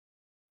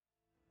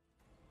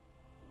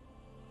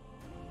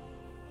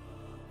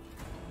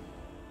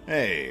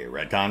Hey,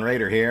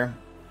 RetconRaider here,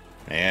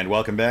 and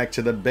welcome back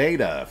to the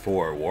beta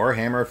for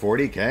Warhammer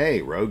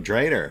 40k Rogue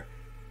Trader.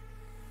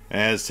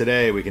 As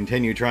today we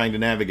continue trying to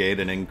navigate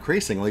an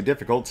increasingly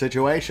difficult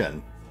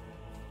situation.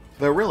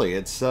 Though really,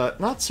 it's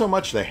not so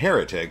much the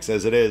heretics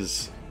as it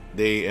is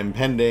the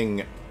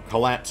impending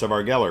collapse of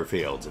our Geller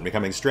fields and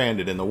becoming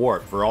stranded in the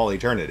warp for all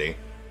eternity.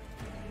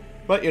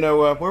 But, you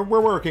know,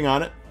 we're working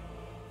on it.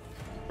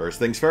 First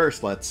things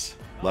first, let's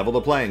level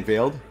the playing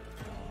field.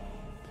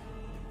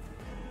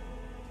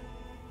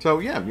 So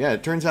yeah,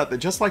 it turns out that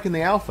just like in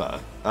the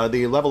alpha,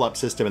 the level up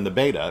system in the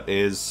beta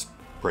is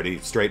pretty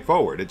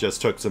straightforward. It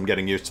just took some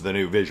getting used to the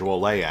new visual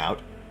layout.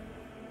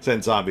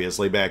 Since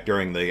obviously back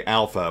during the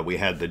alpha we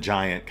had the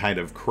giant kind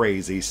of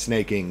crazy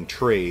snaking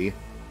tree,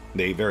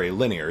 the very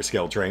linear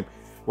skill tree,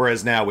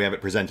 whereas now we have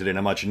it presented in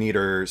a much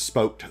neater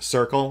spoked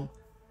circle.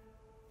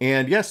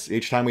 And yes,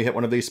 each time we hit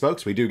one of these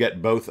spokes we do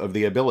get both of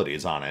the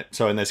abilities on it.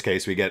 So in this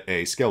case we get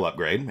a skill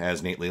upgrade,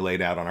 as neatly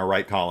laid out on our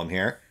right column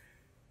here.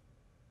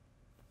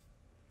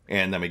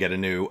 And then we get a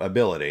new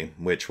ability,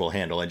 which we'll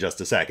handle in just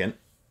a second.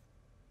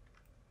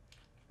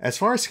 As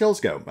far as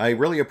skills go, I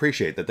really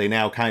appreciate that they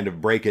now kind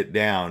of break it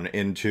down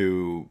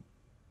into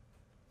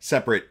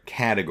separate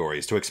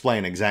categories to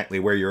explain exactly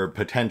where your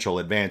potential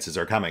advances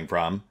are coming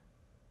from.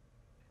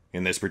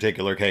 In this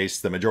particular case,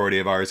 the majority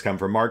of ours come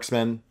from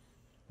Marksman,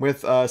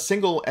 with a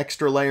single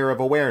extra layer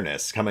of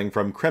awareness coming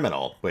from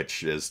Criminal,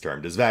 which is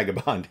termed as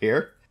Vagabond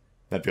here.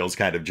 That feels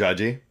kind of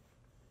judgy.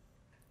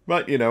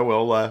 But, you know,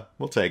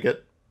 we'll take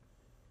it.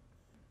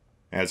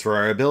 As for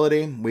our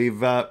ability,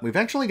 we've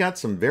actually got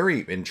some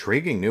very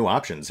intriguing new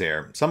options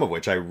here, some of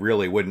which I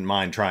really wouldn't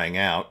mind trying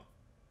out.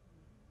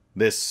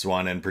 This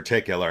one in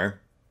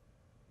particular.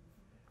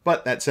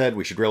 But that said,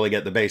 we should really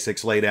get the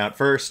basics laid out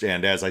first,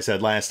 and as I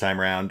said last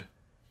time round,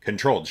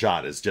 Controlled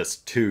Shot is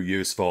just too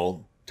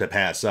useful to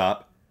pass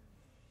up.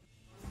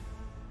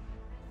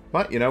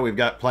 But, you know, we've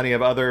got plenty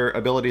of other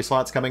ability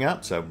slots coming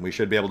up, so we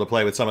should be able to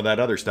play with some of that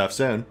other stuff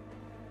soon.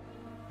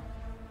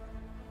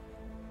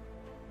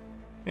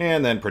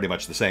 And then pretty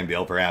much the same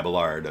deal for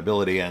Abelard,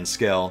 ability and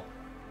skill,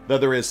 though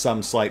there is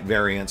some slight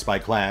variance by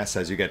class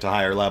as you get to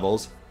higher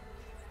levels.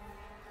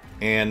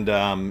 And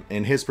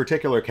in his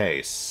particular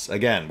case,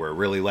 again, we're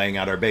really laying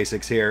out our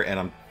basics here, and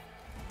I'm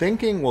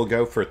thinking we'll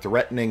go for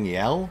Threatening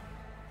Yell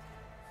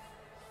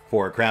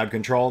for crowd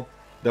control,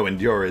 though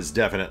Endure is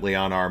definitely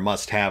on our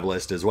must-have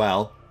list as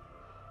well,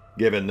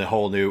 given the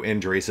whole new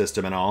injury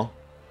system and all.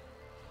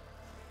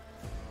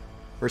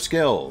 For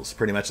skills,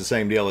 pretty much the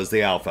same deal as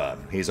the Alpha.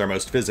 He's our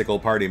most physical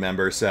party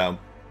member, so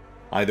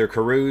either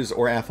Carouse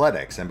or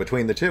Athletics, and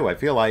between the two I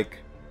feel like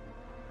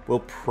we'll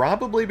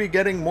probably be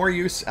getting more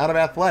use out of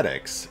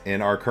Athletics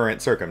in our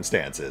current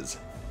circumstances.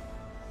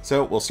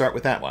 So we'll start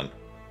with that one.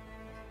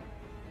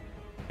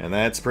 And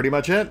that's pretty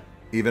much it,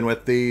 even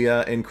with the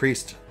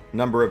increased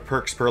number of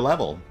perks per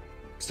level.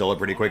 Still a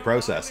pretty quick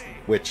process,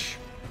 which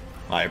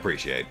I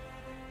appreciate.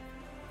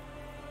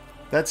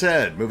 That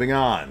said, moving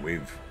on,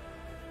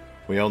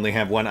 we only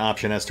have one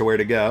option as to where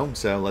to go,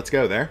 so let's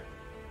go there.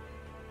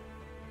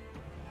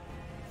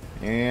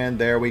 And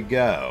there we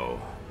go.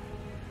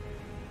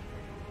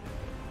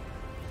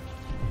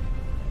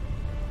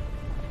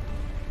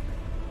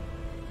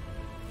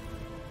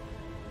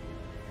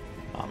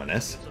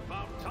 Ominous.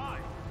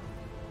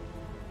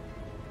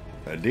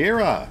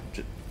 Adira!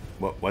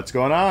 What's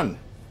going on?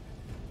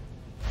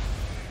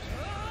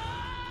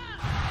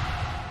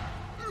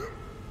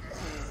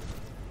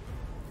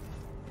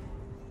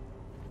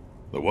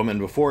 The woman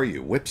before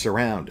you whips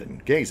around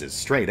and gazes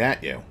straight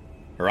at you,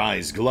 her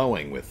eyes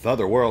glowing with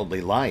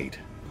otherworldly light.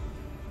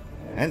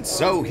 And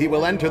so he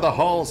will enter the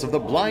halls of the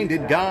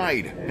blinded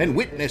guide and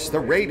witness the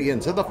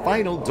radiance of the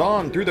final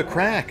dawn through the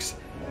cracks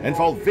and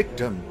fall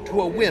victim to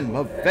a whim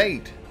of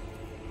fate.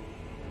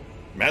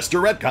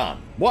 Master Retcon,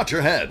 watch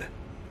your head.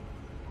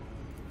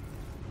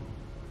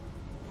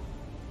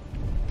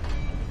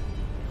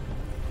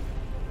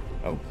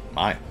 Oh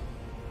my.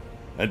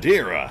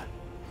 Adira!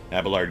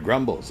 Abelard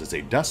grumbles as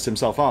he dusts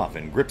himself off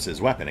and grips his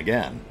weapon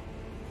again.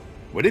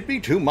 Would it be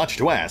too much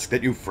to ask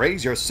that you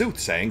phrase your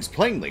soothsayings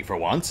plainly for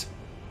once?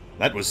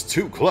 That was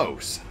too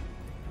close.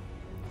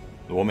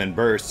 The woman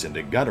bursts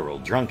into guttural,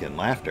 drunken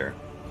laughter.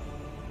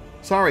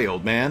 Sorry,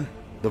 old man.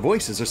 The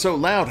voices are so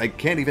loud I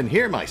can't even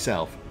hear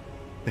myself.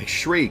 They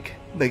shriek.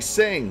 They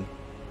sing.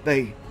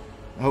 They...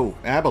 Oh,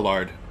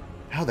 Abelard.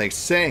 How they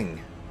sing.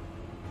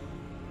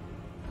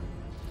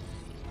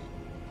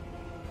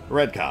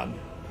 Redcon.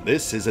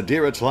 This is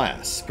Adira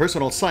Tlass,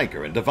 personal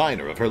psyker and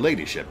diviner of her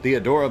ladyship,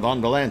 Theodora von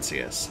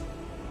Valancius.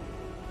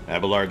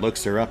 Abelard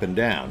looks her up and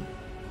down.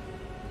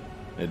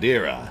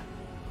 Adira.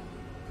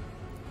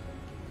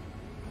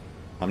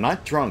 I'm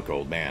not drunk,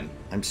 old man.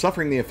 I'm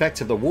suffering the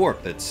effects of the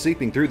warp that's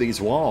seeping through these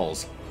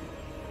walls.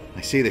 I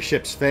see the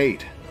ship's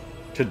fate.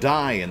 To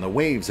die in the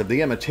waves of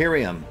the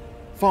Immaterium,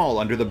 fall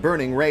under the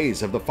burning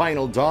rays of the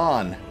final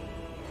dawn.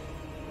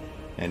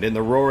 And in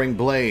the roaring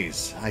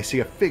blaze, I see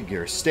a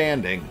figure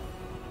standing.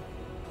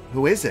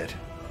 Who is it?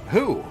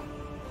 Who?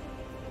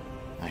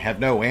 I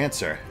have no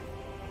answer.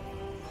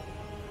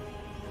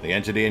 The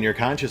entity in your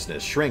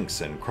consciousness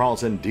shrinks and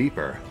crawls in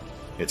deeper,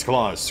 its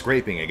claws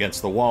scraping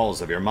against the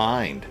walls of your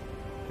mind,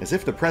 as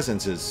if the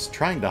presence is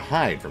trying to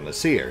hide from the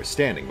seer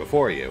standing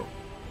before you.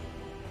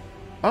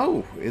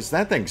 Oh, is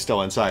that thing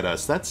still inside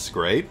us? That's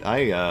great.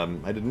 I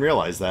didn't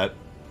realize that.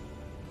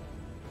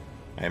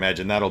 I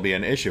imagine that'll be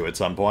an issue at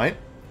some point.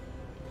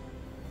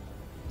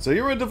 So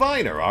you're a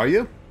diviner, are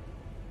you?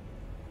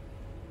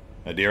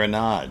 Adira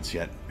nods,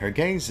 yet her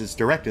gaze is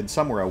directed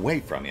somewhere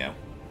away from you.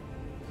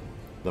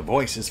 The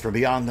voices from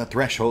beyond the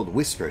threshold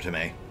whisper to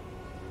me.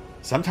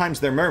 Sometimes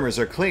their murmurs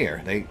are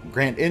clear, they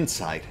grant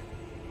insight.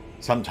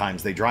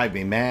 Sometimes they drive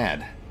me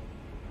mad.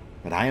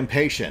 But I am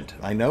patient,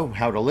 I know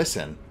how to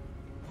listen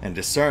and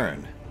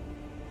discern.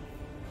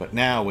 But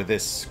now with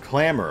this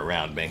clamor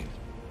around me,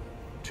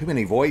 too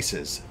many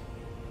voices,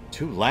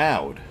 too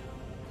loud.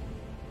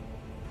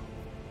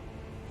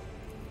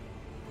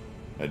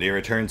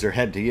 Adira turns her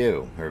head to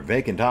you, her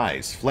vacant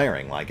eyes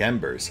flaring like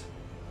embers.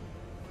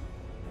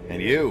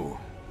 And you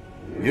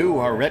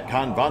are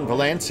Retcon von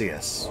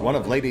Valancius, one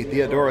of Lady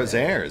Theodora's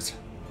heirs.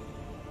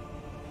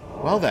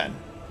 Well then,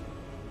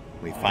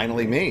 we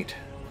finally meet.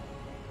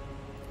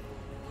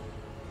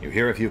 You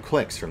hear a few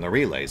clicks from the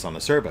relays on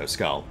the servo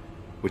skull,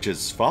 which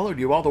has followed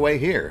you all the way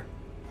here,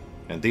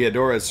 and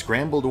Theodora's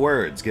scrambled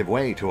words give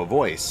way to a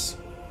voice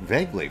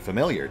vaguely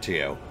familiar to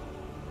you.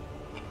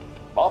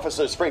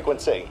 Officer's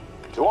frequency.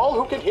 To all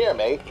who can hear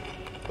me,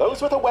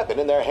 those with a weapon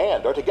in their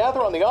hand are to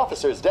gather on the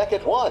officer's deck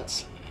at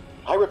once.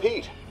 I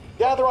repeat,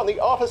 gather on the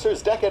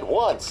officer's deck at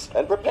once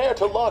and prepare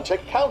to launch a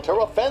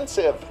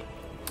counter-offensive.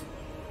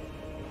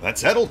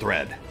 That's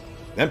Ethelthred,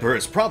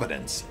 Emperor's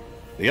Providence.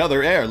 The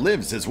other heir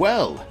lives as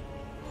well.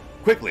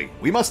 Quickly,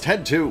 we must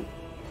head to...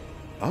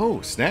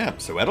 Oh,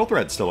 snap, so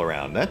Ethelthred's still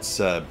around.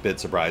 That's a bit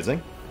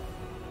surprising.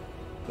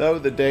 Though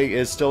the day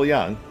is still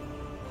young.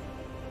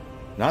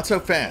 Not so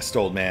fast,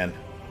 old man.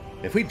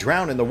 If we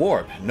drown in the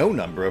warp, no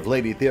number of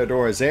Lady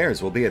Theodora's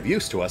heirs will be of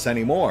use to us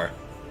anymore.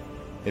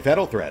 If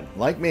Ethelthred,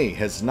 like me,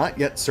 has not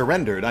yet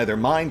surrendered either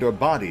mind or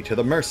body to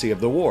the mercy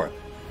of the warp,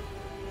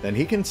 then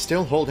he can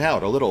still hold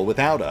out a little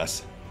without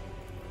us.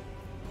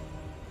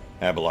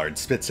 Abelard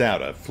spits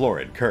out a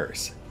florid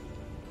curse.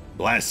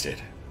 Blast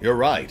it, you're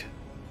right.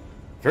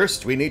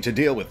 First, we need to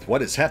deal with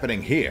what is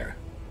happening here.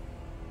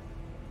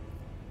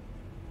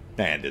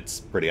 And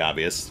it's pretty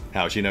obvious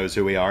how she knows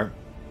who we are.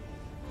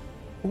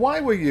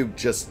 Why were you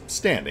just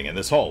standing in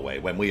this hallway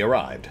when we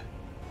arrived?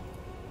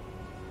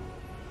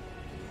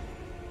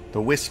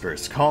 The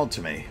whispers called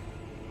to me,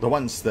 the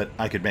ones that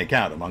I could make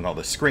out among all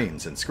the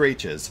screams and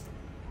screeches.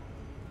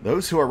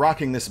 Those who are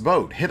rocking this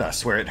boat hit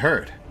us where it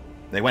hurt.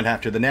 They went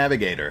after the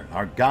navigator,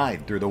 our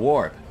guide through the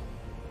warp.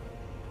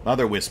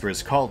 Other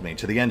whispers called me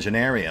to the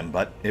engineerium,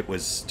 but it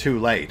was too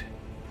late.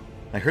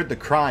 I heard the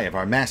cry of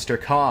our master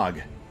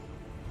cog,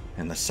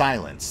 and the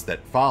silence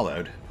that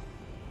followed.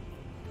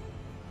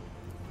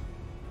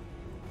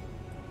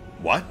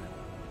 What?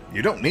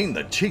 You don't mean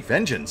the chief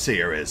engine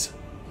seer is...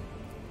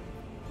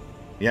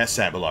 Yes,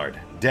 Abelard,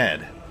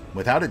 dead,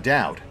 without a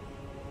doubt.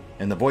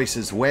 And the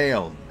voices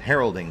wail,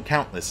 heralding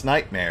countless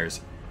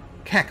nightmares,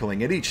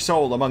 cackling at each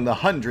soul among the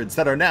hundreds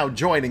that are now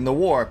joining the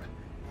warp.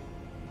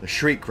 The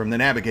shriek from the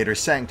navigator's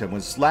sanctum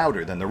was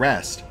louder than the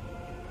rest.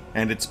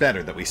 And it's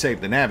better that we save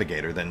the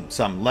navigator than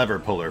some lever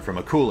puller from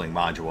a cooling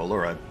module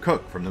or a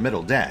cook from the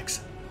middle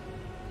decks.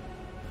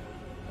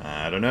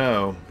 I don't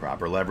know,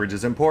 proper leverage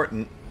is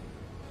important.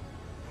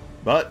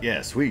 But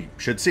yes, we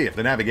should see if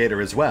the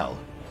navigator is well.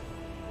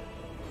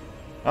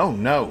 Oh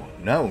no,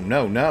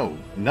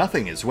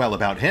 nothing is well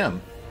about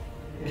him.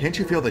 Can't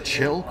you feel the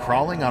chill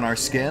crawling on our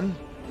skin?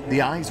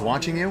 The eyes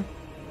watching you?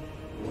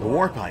 The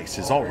warp ice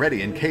has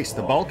already encased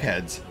the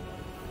bulkheads.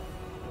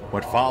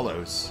 What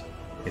follows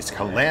is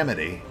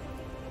calamity.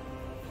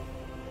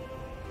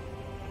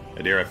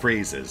 Adira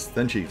freezes,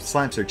 then she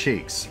slaps her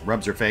cheeks,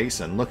 rubs her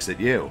face, and looks at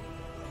you.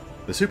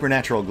 The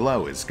supernatural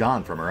glow is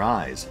gone from her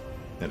eyes,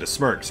 and a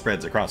smirk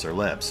spreads across her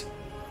lips.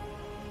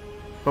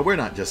 But we're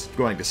not just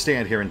going to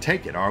stand here and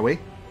take it, are we?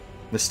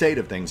 The state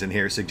of things in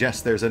here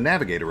suggests there's a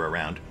navigator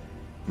around.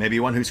 Maybe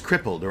one who's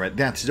crippled or at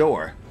death's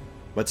door,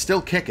 but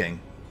still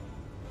kicking.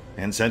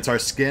 And since our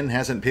skin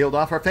hasn't peeled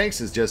off our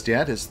faces just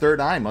yet, his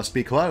third eye must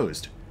be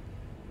closed.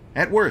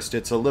 At worst,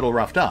 it's a little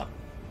roughed up.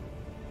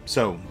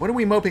 So, what are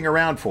we moping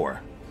around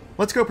for?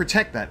 Let's go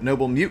protect that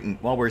noble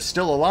mutant while we're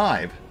still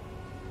alive.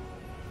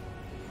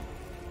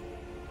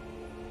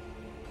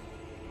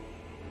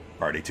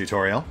 Party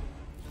tutorial.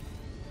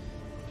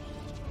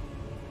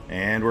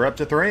 And we're up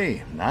to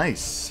 3.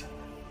 Nice.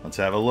 Let's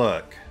have a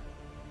look.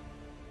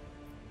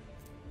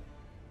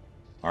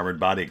 Armored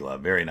body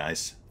glove. Very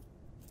nice.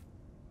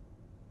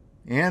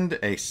 And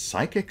a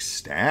psychic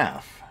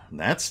staff.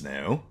 That's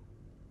new.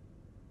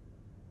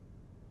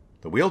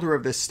 The wielder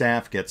of this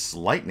staff gets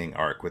lightning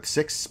arc with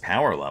 6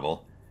 power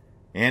level,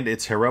 and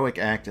its heroic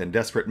act and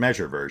desperate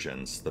measure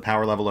versions. The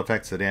power level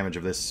affects the damage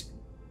of this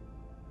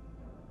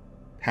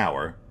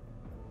power.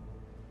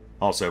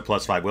 Also,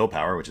 +5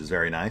 willpower, which is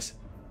very nice.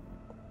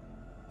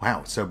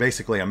 Wow, so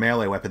basically a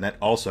melee weapon that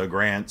also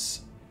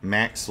grants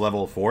max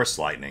level force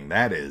lightning.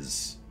 That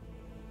is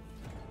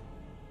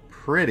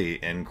pretty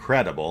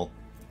incredible,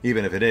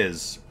 even if it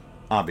is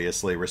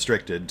obviously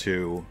restricted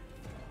to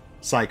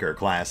Psyker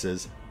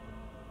classes.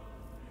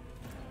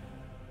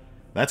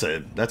 That's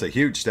a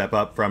huge step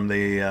up from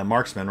the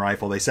marksman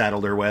rifle they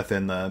saddled her with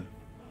in the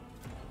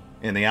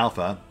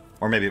alpha,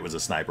 or maybe it was a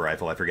sniper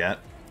rifle, I forget.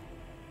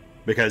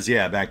 Because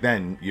yeah, back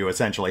then you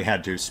essentially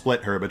had to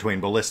split her between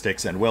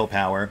ballistics and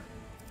willpower,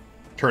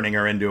 turning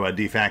her into a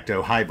de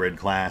facto hybrid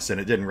class,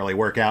 and it didn't really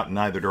work out in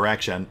either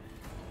direction.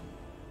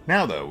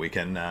 Now though, we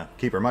can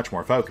keep her much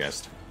more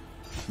focused.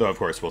 Though of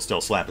course we'll still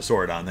slap a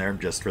sword on there,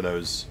 just for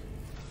those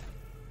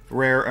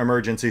rare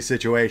emergency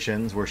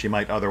situations where she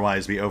might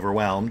otherwise be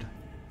overwhelmed.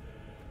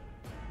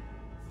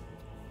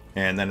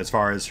 And then as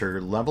far as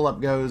her level up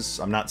goes,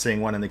 I'm not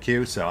seeing one in the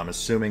queue, so I'm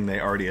assuming they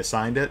already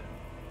assigned it.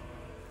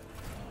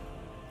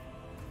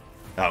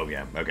 Oh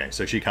yeah, okay,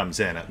 so she comes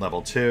in at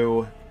level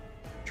 2.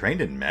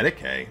 Trained in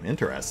Medicae,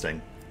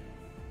 interesting.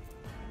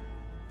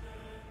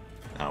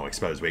 Oh,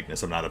 exposed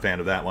weakness, I'm not a fan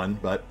of that one,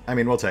 but I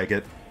mean, we'll take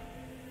it.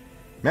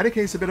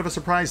 Medicae's a bit of a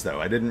surprise though,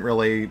 I didn't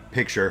really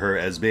picture her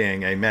as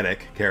being a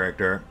medic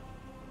character.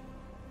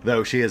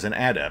 Though she is an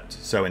adept,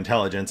 so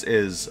intelligence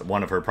is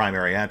one of her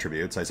primary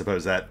attributes. I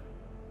suppose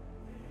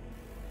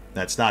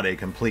that's not a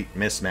complete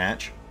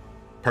mismatch.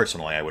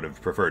 Personally, I would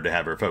have preferred to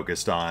have her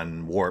focused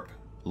on warp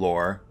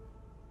lore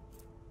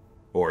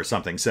or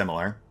something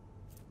similar.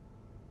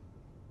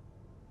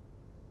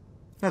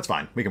 That's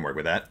fine, we can work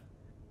with that.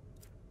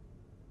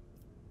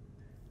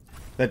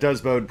 That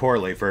does bode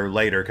poorly for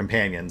later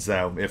companions,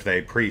 though, if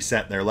they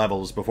preset their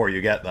levels before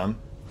you get them.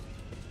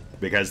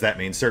 Because that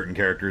means certain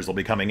characters will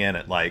be coming in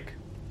at, like,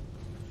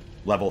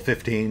 level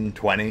 15,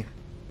 20.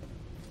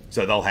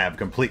 So they'll have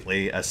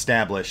completely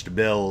established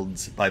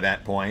builds by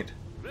that point.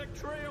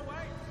 Victory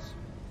awaits.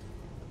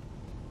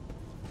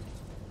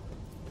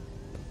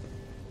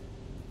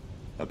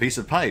 A piece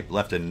of pipe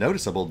left a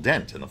noticeable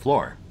dent in the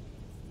floor.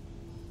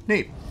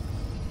 Neat.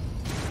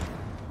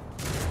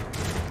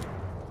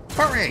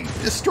 Hurry!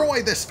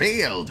 Destroy this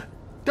field!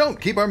 Don't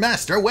keep our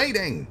master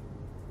waiting!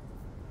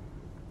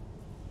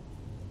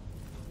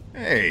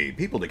 Hey,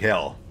 people to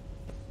kill.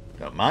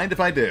 Don't mind if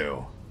I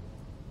do.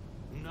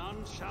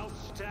 None shall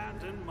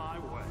stand in my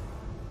way.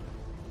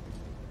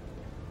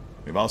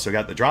 We've also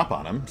got the drop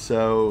on him,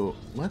 so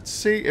let's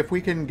see if we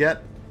can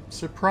get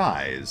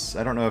surprise.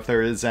 I don't know if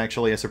there is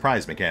actually a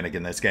surprise mechanic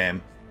in this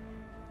game.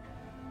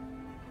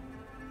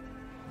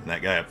 And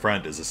that guy up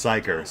front is a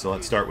psyker, so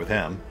let's start with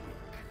him.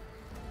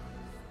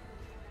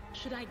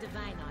 Should I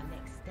divine our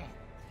next step?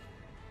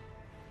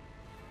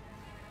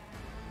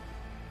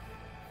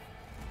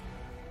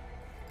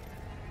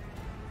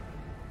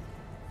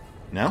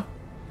 No?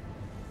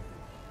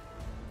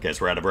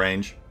 Guess we're out of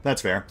range.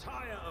 That's fair.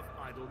 Tire of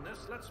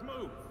idleness, let's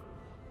move.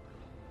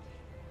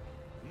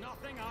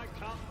 Nothing I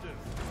can't do.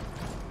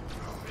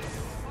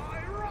 Feel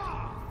my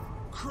wrath.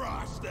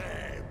 Crush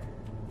them.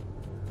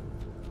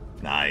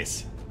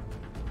 Nice.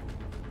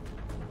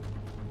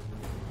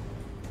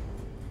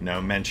 No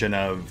mention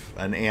of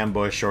an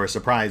ambush or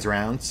surprise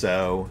round,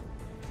 so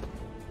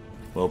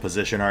we'll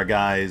position our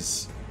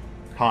guys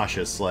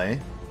cautiously.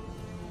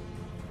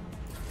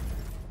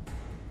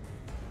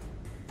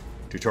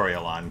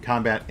 Tutorial on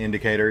combat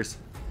indicators.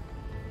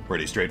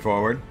 Pretty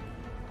straightforward.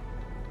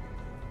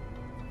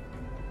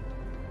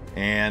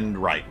 And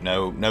right,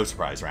 no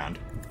surprise round.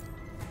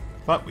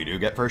 But we do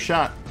get first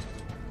shot.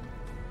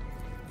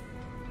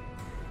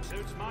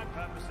 Suits my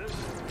purposes.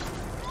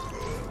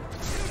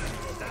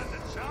 Stand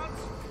a chance.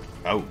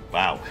 Oh,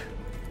 wow.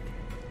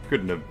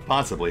 Couldn't have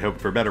possibly hoped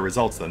for better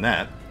results than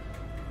that.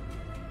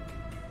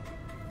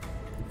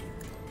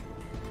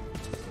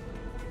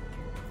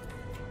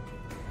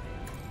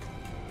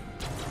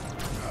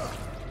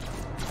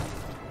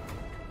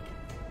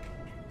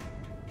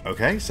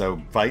 Okay,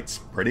 so fight's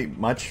pretty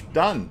much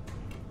done.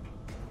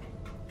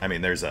 I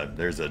mean, there's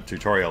a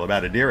tutorial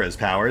about Adira's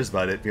powers,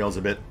 but it feels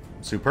a bit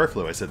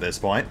superfluous at this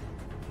point.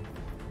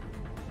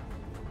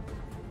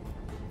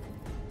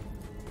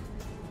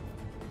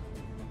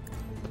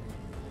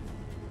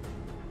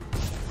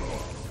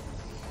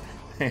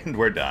 And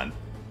we're done.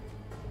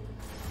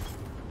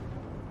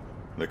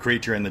 The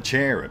creature in the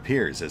chair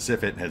appears as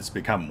if it has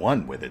become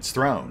one with its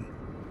throne.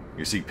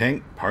 You see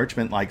pink,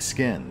 parchment-like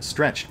skin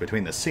stretched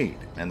between the seat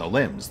and the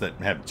limbs that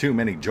have too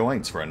many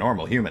joints for a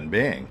normal human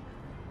being.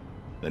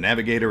 The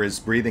navigator is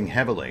breathing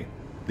heavily,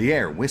 the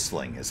air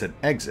whistling as it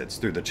exits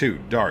through the two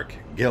dark,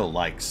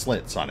 gill-like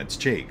slits on its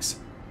cheeks.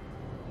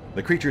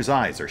 The creature's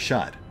eyes are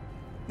shut,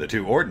 the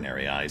two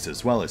ordinary eyes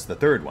as well as the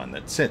third one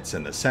that sits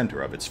in the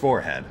center of its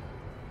forehead.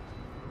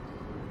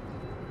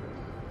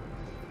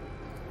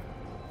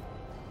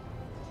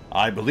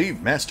 I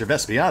believe Master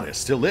Vespiadus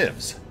still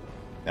lives.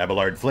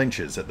 Abelard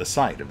flinches at the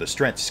sight of the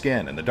stretched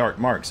skin and the dark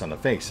marks on the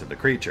face of the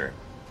creature.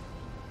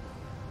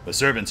 The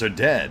servants are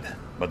dead,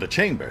 but the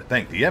chamber,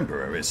 thank the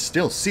Emperor, is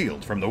still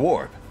sealed from the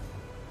warp.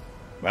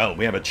 Well,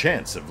 we have a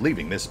chance of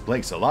leaving this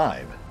place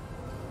alive.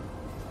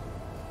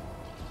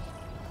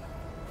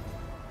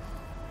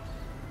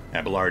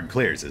 Abelard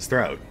clears his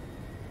throat.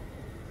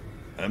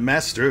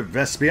 Master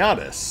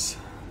Vespiadus.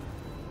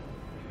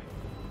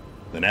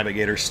 The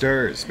navigator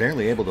stirs,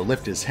 barely able to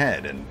lift his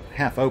head and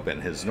half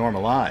open his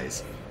normal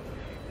eyes.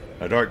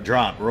 A dark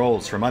drop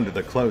rolls from under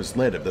the closed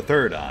lid of the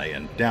third eye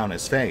and down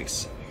his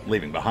face,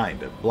 leaving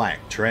behind a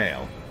black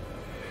trail.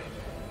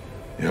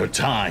 Your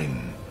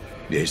time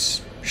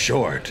is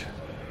short.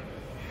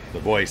 The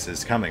voice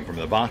is coming from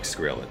the box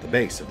grill at the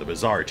base of the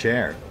bizarre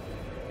chair.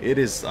 It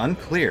is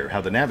unclear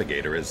how the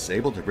navigator is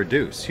able to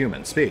produce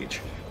human speech.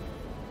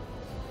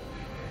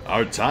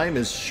 Our time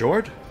is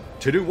short?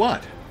 To do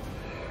what?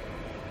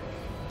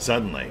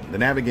 Suddenly, the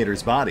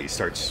navigator's body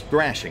starts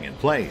thrashing in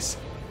place.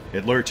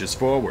 It lurches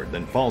forward,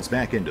 then falls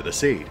back into the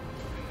seat.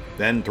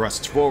 Then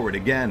thrusts forward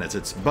again as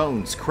its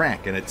bones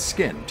crack and its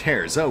skin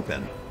tears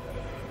open.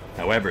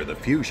 However, the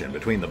fusion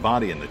between the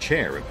body and the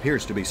chair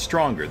appears to be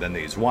stronger than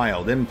these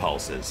wild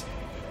impulses.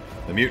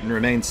 The mutant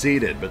remains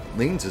seated, but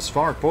leans as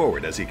far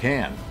forward as he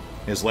can,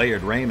 his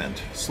layered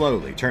raiment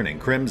slowly turning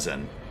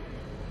crimson.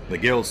 The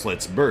gill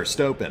slits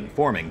burst open,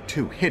 forming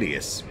two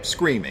hideous,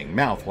 screaming,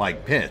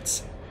 mouth-like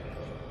pits.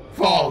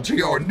 Fall to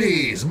your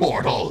knees,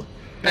 mortal,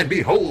 and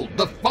behold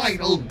the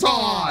final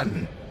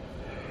dawn!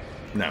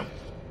 No.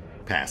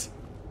 Pass.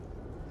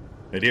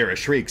 Adira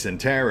shrieks in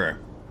terror.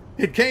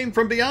 It came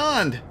from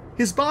beyond!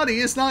 His body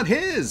is not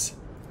his!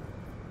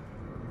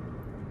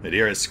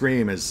 Adira's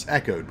scream is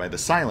echoed by the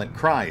silent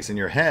cries in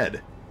your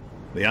head.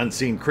 The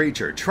unseen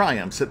creature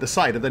triumphs at the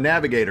sight of the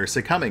navigator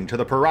succumbing to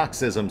the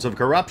paroxysms of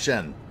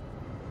corruption.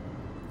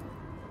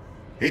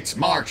 Its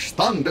march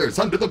thunders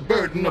under the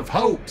burden of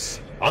hopes.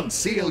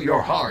 Unseal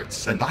your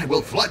hearts, and I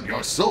will flood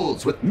your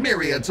souls with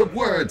myriads of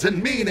words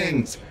and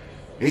meanings,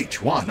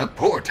 each one a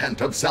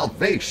portent of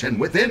salvation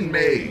within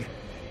me.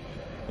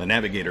 The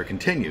navigator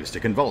continues to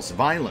convulse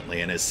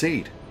violently in his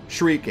seat,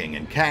 shrieking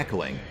and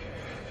cackling.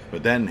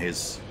 But then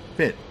his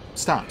fit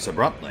stops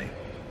abruptly.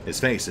 His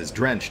face is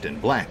drenched in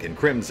black and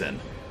crimson.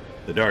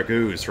 The dark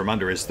ooze from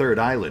under his third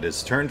eyelid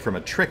is turned from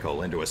a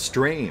trickle into a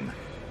stream,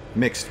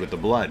 mixed with the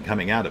blood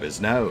coming out of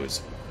his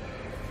nose.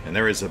 And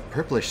there is a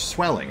purplish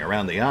swelling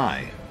around the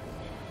eye.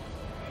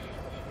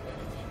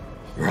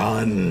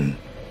 Run!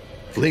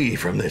 Flee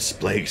from this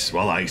place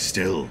while I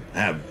still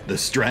have the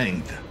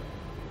strength.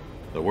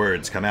 The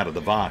words come out of the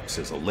box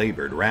as a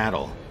labored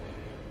rattle.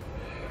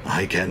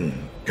 I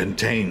can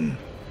contain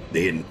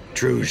the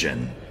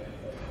intrusion,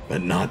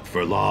 but not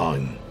for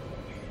long.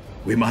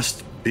 We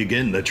must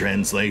begin the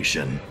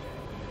translation.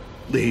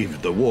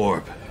 Leave the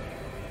warp.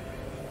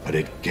 But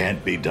it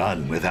can't be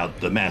done without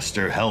the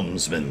Master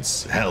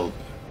Helmsman's help.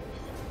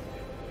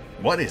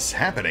 What is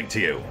happening to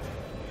you?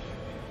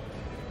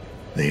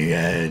 The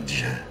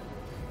edge.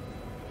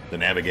 The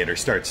navigator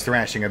starts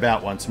thrashing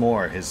about once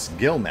more, his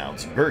gill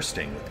mouths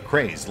bursting with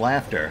crazed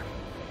laughter.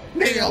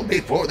 Kneel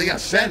before the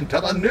ascent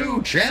of a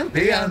new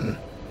champion!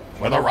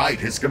 When the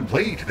rite is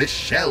complete, this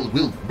shell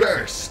will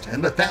burst,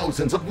 and the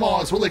thousands of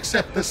maws will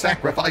accept the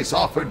sacrifice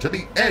offered to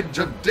the edge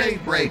of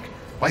daybreak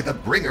by the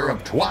bringer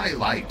of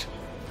twilight,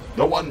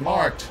 the one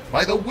marked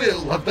by the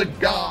will of the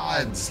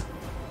gods.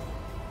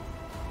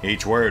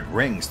 Each word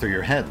rings through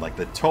your head like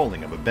the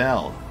tolling of a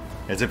bell,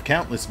 as if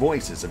countless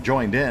voices have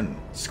joined in,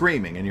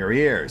 screaming in your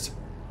ears.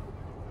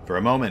 For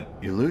a moment,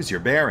 you lose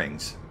your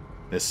bearings.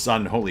 This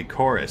unholy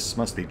chorus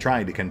must be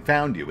trying to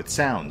confound you with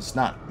sounds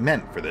not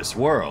meant for this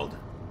world.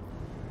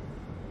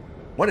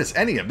 What does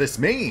any of this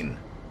mean?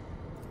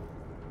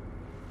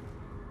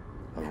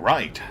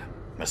 Right,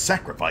 a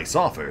sacrifice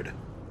offered.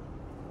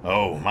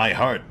 Oh, my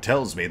heart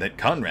tells me that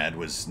Conrad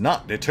was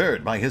not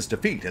deterred by his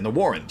defeat in the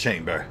warrant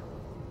chamber.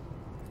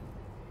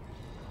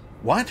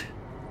 What?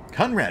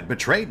 Conrad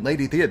betrayed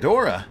Lady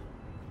Theodora?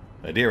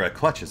 Adira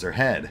clutches her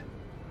head.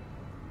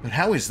 But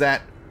how is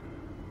that?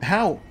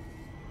 How?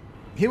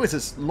 He was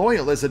as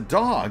loyal as a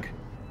dog,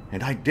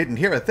 and I didn't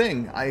hear a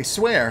thing, I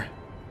swear.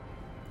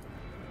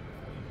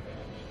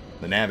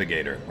 The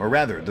navigator, or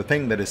rather the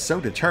thing that is so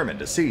determined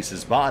to seize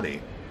his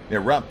body,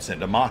 erupts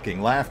into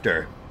mocking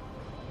laughter.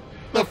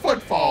 The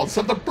footfalls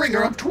of the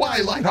bringer of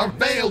twilight are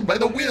veiled by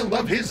the will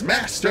of his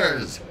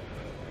masters.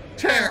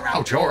 Tear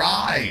out your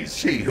eyes,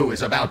 she who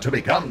is about to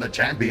become the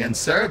champion's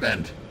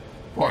servant,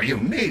 for you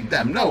need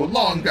them no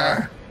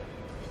longer.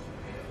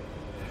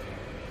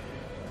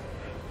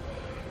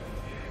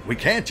 We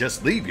can't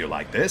just leave you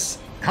like this.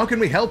 How can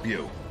we help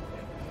you?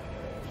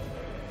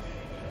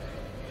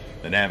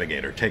 The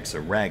navigator takes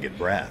a ragged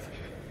breath.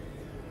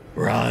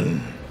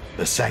 Run.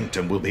 The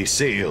sanctum will be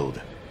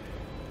sealed.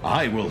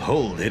 I will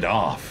hold it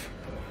off.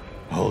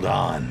 Hold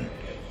on,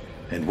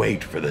 and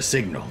wait for the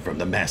signal from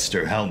the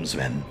Master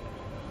Helmsman.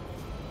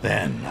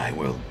 Then I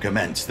will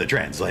commence the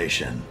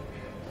translation.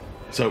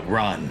 So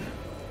run.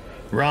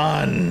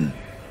 Run!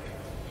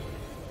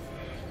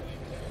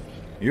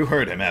 You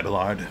heard him,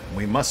 Abelard.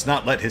 We must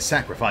not let his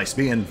sacrifice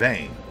be in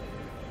vain.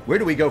 Where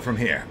do we go from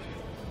here?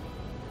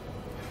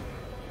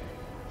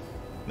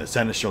 The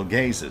seneschal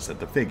gazes at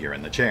the figure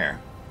in the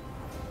chair.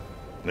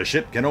 The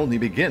ship can only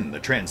begin the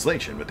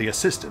translation with the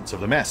assistance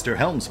of the Master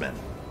Helmsman,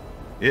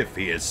 if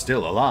he is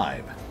still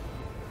alive.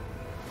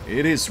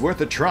 It is worth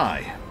a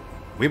try.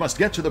 We must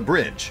get to the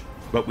bridge,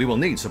 but we will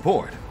need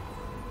support.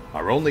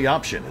 Our only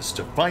option is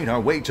to fight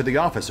our way to the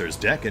officer's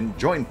deck and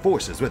join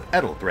forces with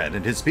Ethelthred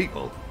and his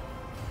people.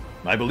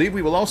 I believe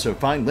we will also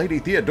find Lady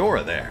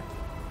Theodora there.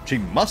 She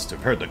must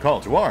have heard the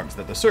call to arms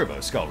that the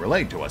servo skull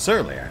relayed to us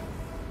earlier.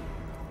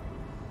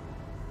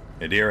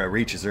 Adira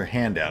reaches her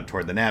hand out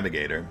toward the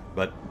navigator,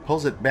 but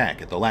pulls it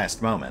back at the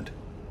last moment.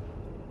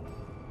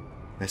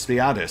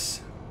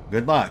 Vespiatus,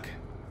 good luck.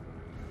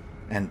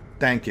 And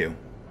thank you.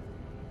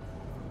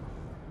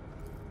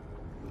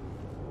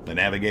 The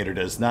navigator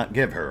does not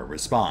give her a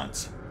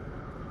response.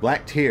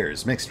 Black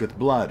tears mixed with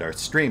blood are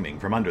streaming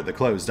from under the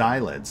closed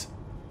eyelids,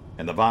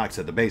 and the vox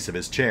at the base of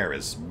his chair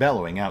is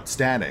bellowing out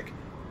static,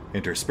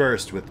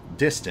 interspersed with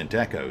distant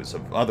echoes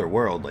of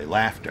otherworldly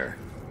laughter.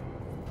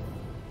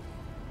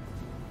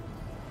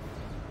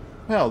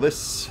 Well,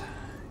 this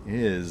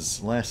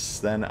is less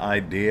than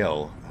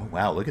ideal. Oh,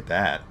 wow, look at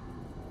that.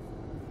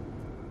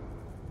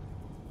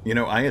 You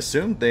know, I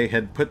assumed they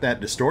had put that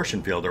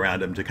distortion field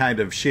around him to kind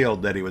of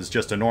shield that he was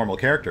just a normal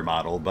character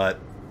model, but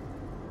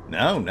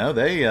no,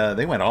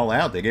 they went all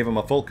out. They gave him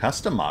a full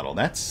custom model.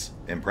 That's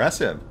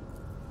impressive.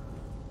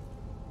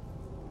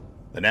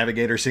 The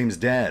navigator seems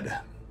dead.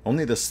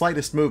 Only the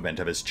slightest movement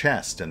of his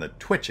chest and the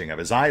twitching of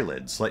his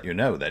eyelids let you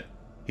know that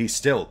he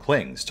still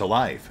clings to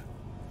life.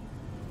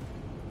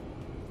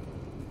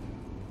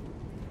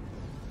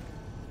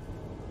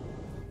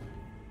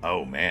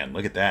 Oh man,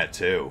 look at that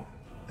too.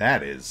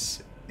 That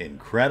is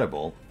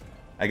incredible.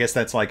 I guess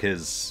that's like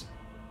his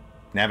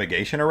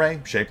navigation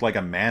array, shaped like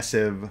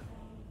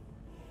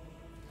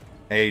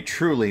a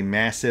truly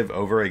massive,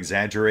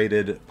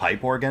 over-exaggerated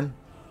pipe organ.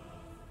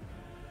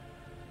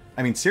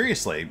 I mean,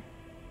 seriously,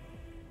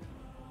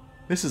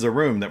 this is a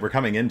room that we're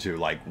coming into,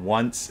 like,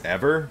 once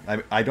ever.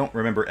 I don't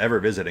remember ever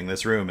visiting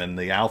this room in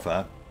the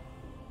alpha,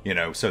 you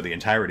know, so the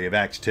entirety of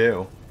Act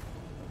 2.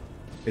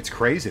 It's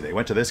crazy they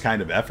went to this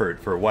kind of effort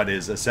for what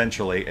is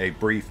essentially a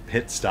brief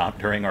pit stop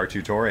during our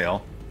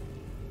tutorial.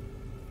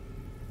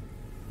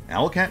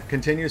 Owlcat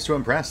continues to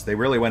impress. They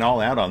really went all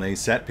out on these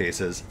set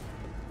pieces.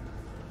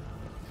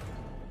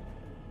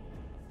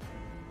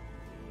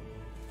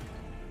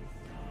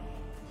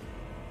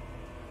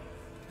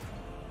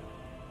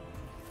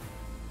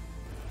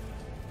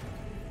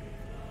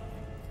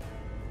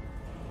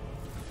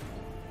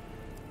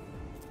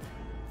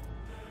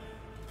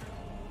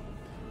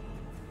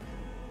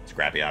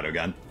 Scrappy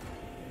autogun.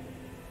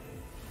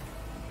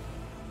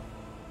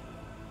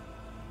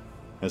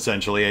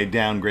 Essentially a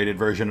downgraded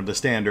version of the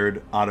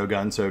standard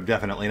autogun, so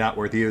definitely not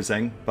worth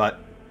using, but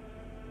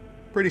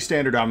pretty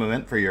standard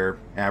armament for your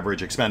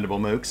average expendable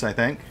mooks, I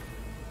think.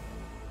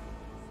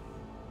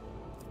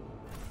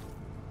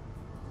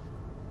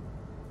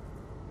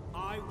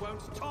 I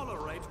won't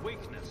tolerate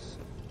weakness.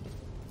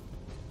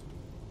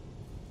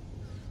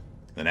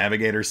 The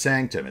Navigator's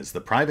Sanctum is the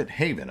private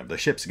haven of the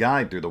ship's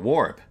guide through the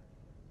warp,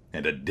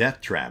 and a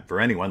death trap for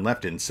anyone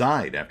left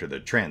inside after the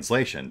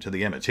translation to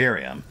the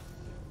Immaterium.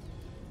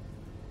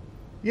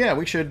 Yeah,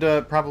 we should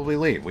probably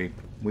leave.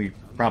 We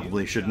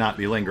probably should not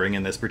be lingering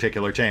in this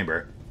particular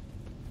chamber.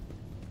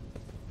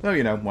 Though,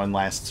 you know, one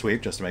last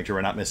sweep just to make sure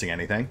we're not missing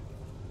anything.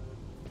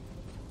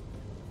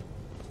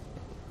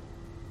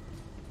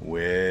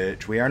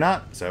 Which we are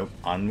not, so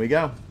on we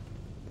go.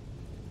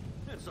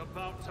 It's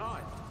about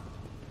time.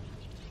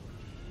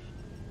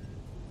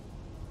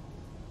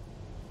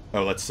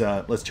 Oh,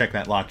 let's check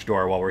that locked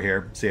door while we're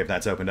here, see if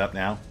that's opened up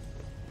now.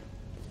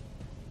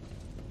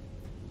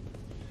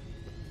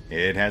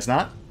 It has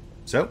not.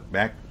 So,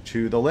 back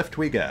to the lift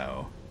we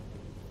go.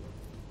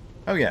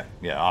 Oh yeah,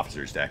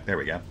 officer's deck. There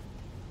we go.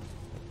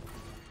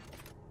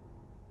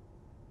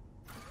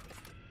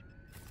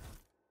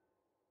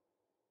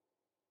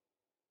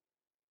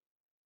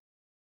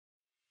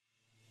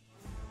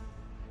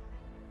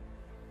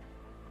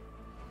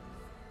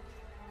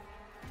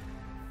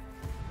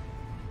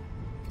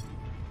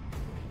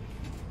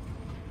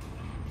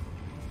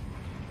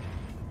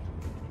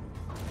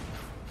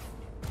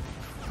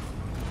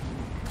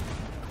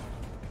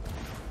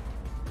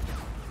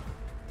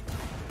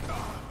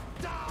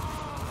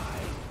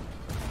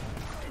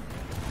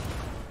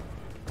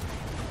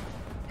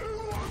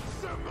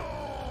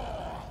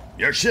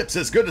 Your ship's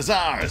as good as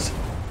ours!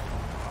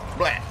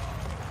 Blah!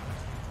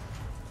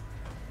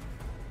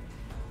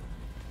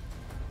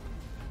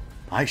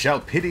 I shall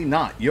pity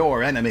not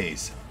your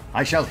enemies.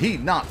 I shall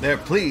heed not their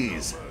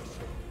pleas.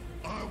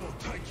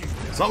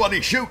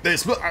 Somebody shoot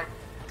this! God,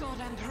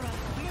 Emperor,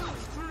 move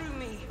through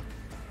me.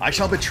 I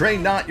shall betray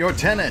not your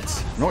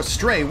tenants, nor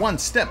stray one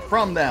step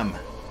from them.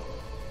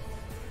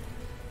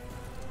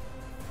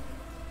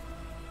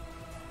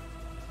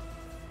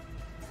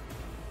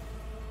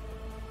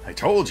 I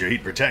told you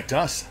he'd protect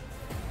us.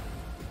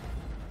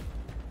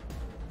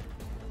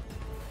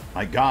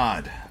 My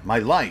God, my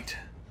light,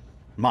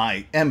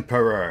 my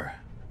Emperor.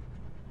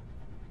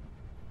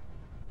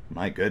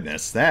 My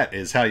goodness, that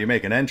is how you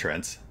make an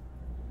entrance.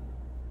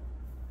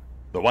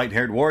 The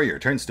white-haired warrior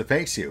turns to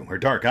face you, her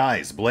dark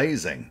eyes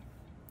blazing.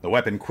 The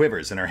weapon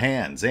quivers in her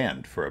hands,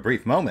 and, for a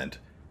brief moment,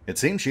 it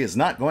seems she is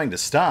not going to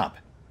stop,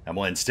 and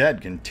will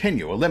instead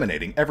continue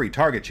eliminating every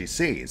target she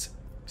sees,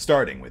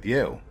 starting with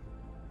you.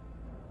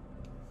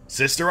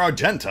 Sister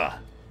Argenta!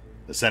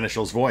 The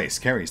Seneschal's voice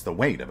carries the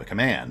weight of a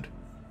command,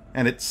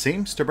 and it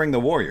seems to bring the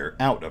warrior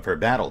out of her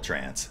battle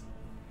trance.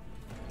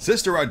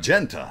 Sister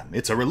Argenta,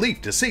 it's a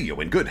relief to see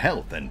you in good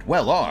health and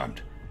well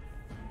armed.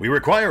 We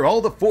require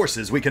all the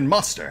forces we can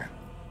muster.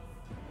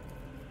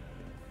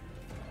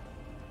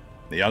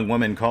 The young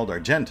woman called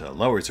Argenta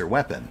lowers her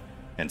weapon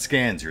and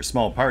scans your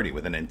small party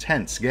with an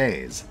intense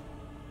gaze.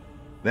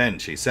 Then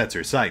she sets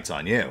her sights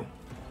on you.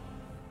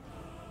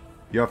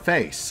 Your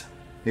face,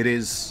 it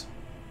is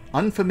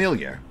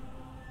unfamiliar.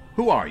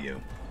 Who are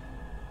you?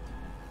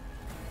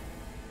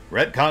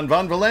 Retcon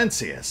von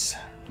Valancius,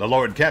 the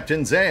Lord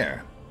Captain's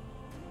heir.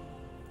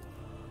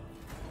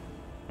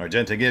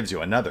 Argenta gives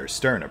you another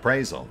stern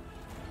appraisal.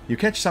 You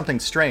catch something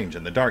strange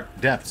in the dark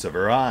depths of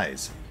her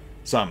eyes.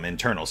 Some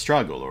internal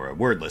struggle or a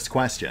wordless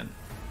question.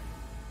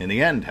 In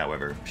the end,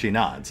 however, she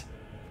nods.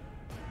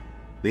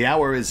 The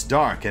hour is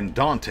dark and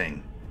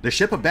daunting. The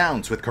ship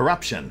abounds with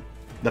corruption.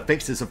 The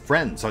faces of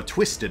friends are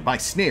twisted by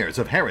sneers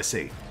of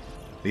heresy.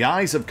 The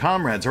eyes of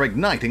comrades are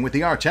igniting with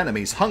the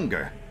archenemy's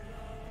hunger.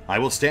 I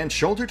will stand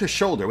shoulder to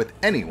shoulder with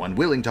anyone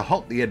willing to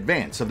halt the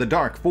advance of the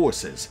dark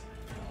forces.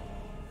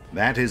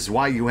 That is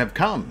why you have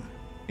come,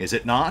 is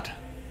it not?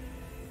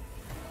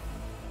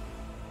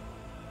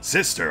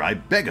 Sister, I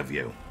beg of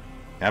you.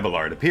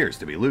 Abelard appears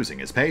to be losing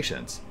his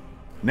patience.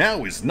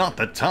 Now is not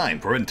the time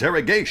for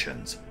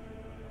interrogations.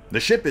 The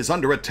ship is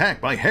under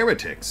attack by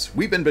heretics.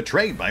 We've been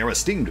betrayed by our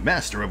esteemed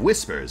Master of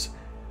Whispers.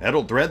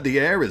 Ethelthred the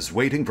Heir is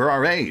waiting for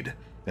our aid,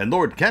 and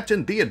Lord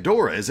Captain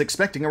Theodora is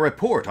expecting a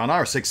report on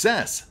our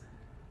success.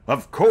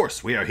 Of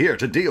course we are here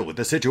to deal with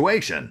the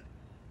situation.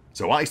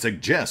 So I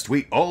suggest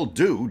we all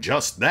do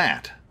just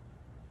that.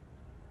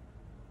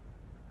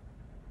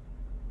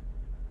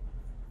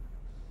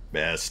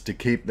 Best to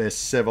keep this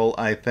civil,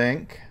 I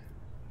think.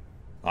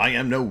 I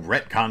am no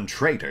retcon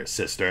traitor,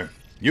 sister.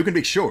 You can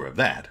be sure of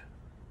that.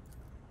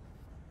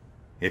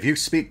 If you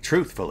speak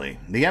truthfully,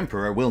 the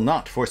Emperor will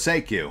not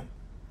forsake you.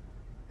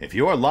 If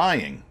you are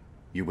lying,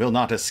 you will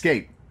not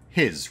escape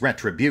his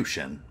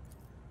retribution.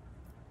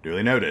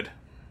 Duly noted.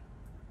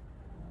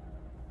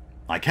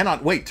 I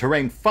cannot wait to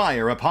rain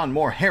fire upon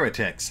more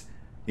heretics,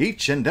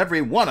 each and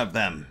every one of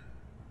them.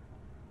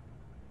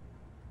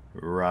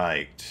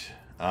 Right.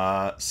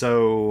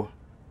 So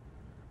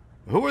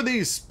who are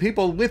these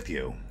people with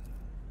you?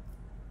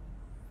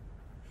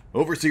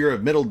 Overseer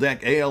of Middle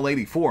Deck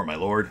AL-84, my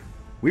lord.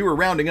 We were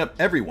rounding up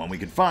everyone we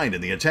could find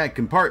in the attack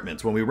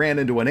compartments when we ran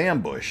into an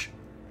ambush.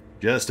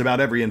 Just about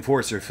every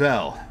enforcer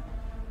fell.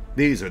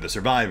 These are the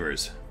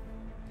survivors.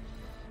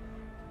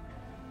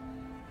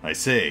 I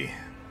see.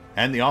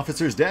 And the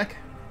officer's deck?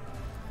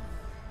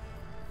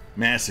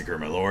 Massacre,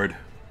 my lord.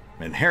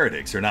 And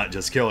heretics are not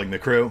just killing the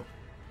crew.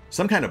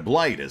 Some kind of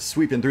blight is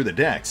sweeping through the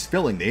decks,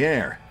 filling the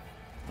air.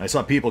 I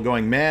saw people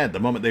going mad the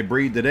moment they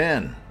breathed it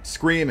in,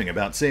 screaming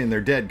about seeing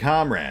their dead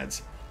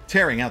comrades,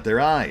 tearing out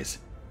their eyes.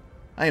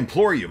 I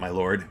implore you, my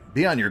lord,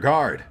 be on your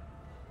guard.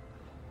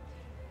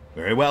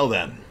 Very well,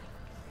 then.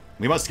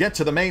 We must get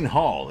to the main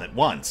hall at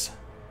once.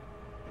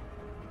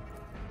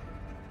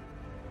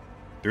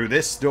 Through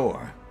this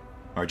door.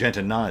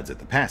 Argenta nods at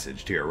the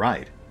passage to your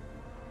right.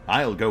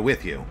 I'll go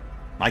with you.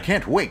 I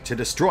can't wait to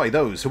destroy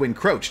those who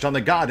encroached on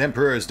the God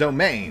Emperor's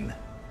domain.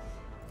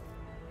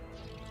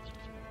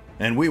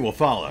 And we will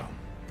follow.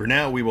 For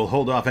now, we will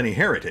hold off any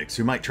heretics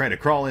who might try to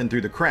crawl in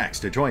through the cracks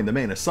to join the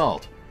main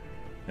assault.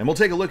 And we'll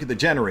take a look at the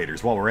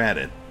generators while we're at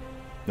it.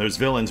 Those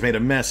villains made a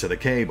mess of the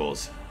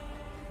cables.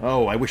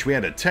 Oh, I wish we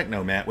had a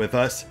technomat with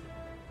us.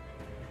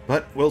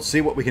 But we'll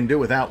see what we can do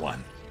without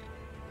one.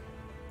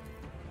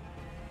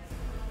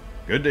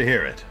 Good to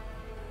hear it.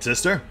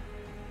 Sister?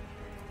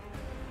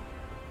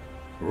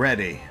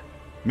 Ready.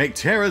 Make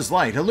Terra's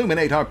light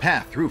illuminate our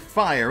path through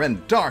fire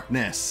and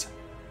darkness.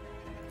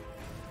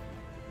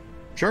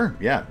 Sure,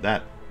 yeah,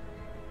 that.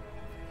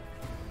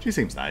 She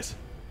seems nice.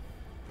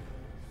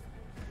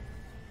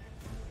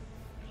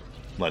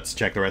 Let's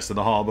check the rest of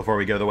the hall before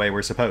we go the way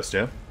we're supposed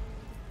to.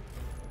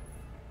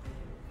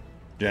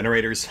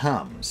 Generators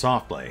hum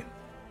softly.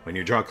 When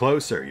you draw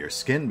closer, your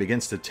skin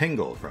begins to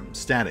tingle from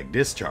static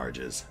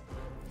discharges.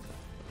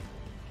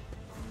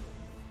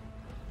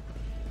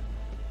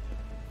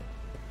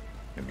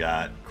 We've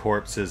got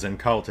corpses and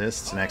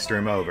cultists next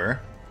room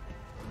over.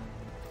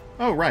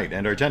 Oh, right,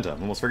 and Argenta.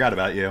 Almost forgot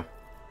about you.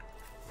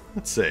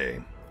 Let's see.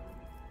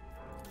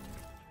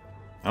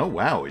 Oh,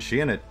 wow, is she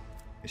an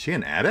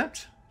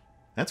adept?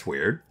 That's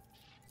weird.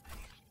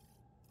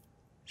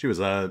 She was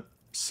a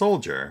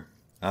soldier,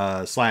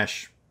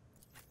 slash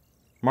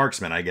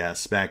marksman, I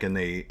guess, back in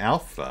the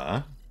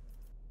alpha.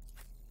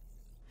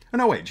 Oh,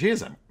 no, wait, she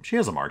is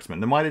a marksman.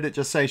 Then why did it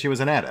just say she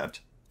was an adept?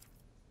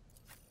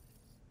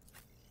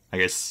 I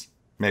guess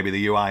maybe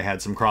the UI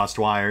had some crossed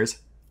wires.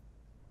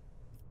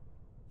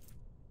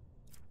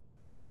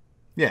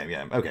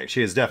 Yeah, okay,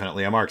 she is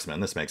definitely a marksman.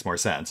 This makes more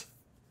sense.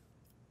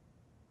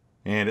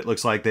 And it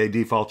looks like they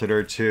defaulted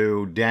her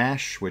to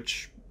dash,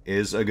 which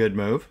is a good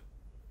move.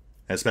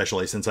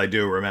 Especially since I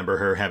do remember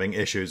her having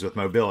issues with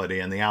mobility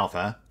in the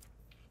alpha.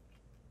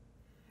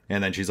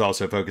 And then she's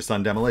also focused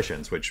on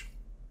demolitions, which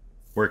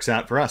works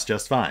out for us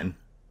just fine.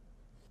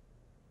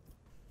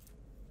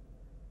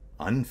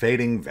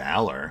 Unfading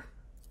Valor.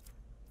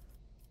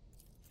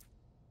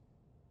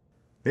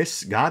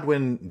 This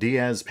Godwin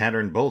Diaz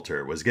pattern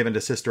bolter was given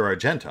to Sister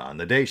Argenta on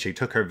the day she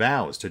took her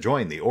vows to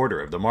join the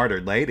Order of the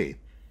Martyred Lady.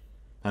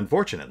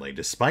 Unfortunately,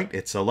 despite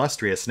its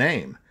illustrious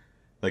name,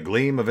 the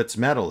gleam of its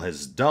metal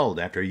has dulled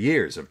after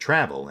years of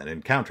travel and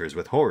encounters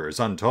with horrors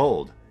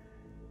untold,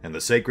 and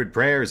the sacred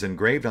prayers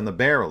engraved on the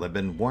barrel have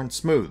been worn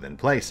smooth in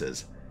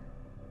places.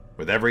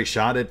 With every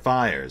shot it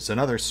fires,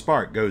 another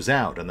spark goes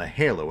out on the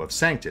halo of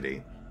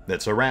sanctity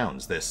that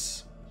surrounds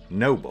this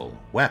noble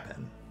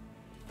weapon.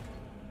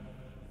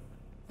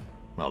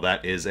 Well,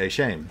 that is a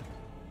shame.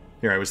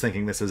 Here, I was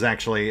thinking this is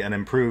actually an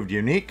improved,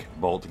 unique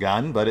bolt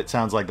gun, but it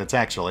sounds like that's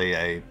actually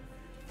an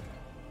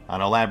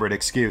elaborate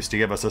excuse to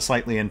give us a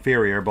slightly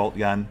inferior bolt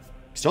gun.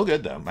 Still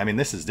good, though. I mean,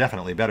 this is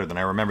definitely better than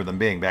I remember them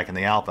being back in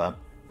the alpha.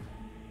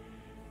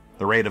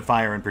 The rate of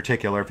fire in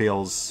particular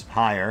feels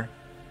higher.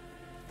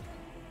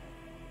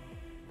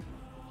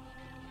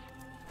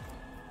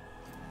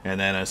 And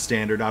then a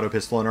standard auto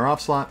pistol in our off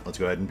slot. Let's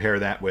go ahead and pair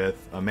that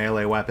with a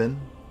melee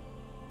weapon.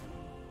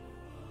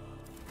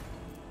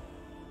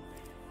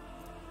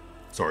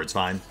 Sword's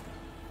fine.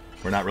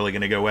 We're not really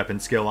going to go weapon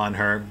skill on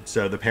her,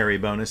 so the parry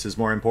bonus is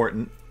more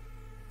important.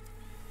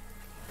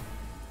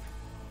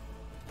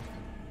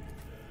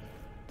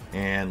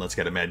 And let's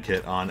get a med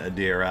kit on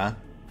Adira.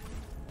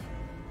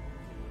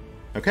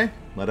 Okay,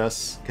 let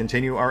us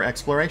continue our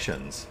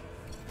explorations.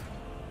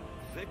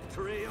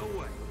 Victory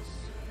awaits.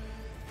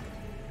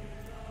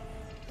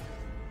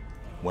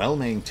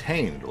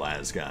 Well-maintained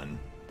lasgun.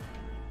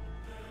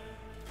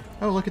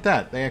 Oh, look at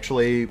that. They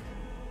actually...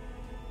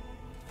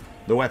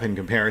 The weapon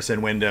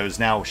comparison windows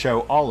now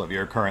show all of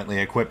your currently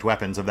equipped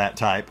weapons of that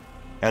type,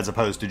 as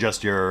opposed to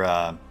just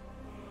your,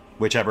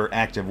 whichever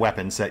active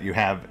weapon set you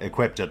have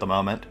equipped at the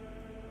moment.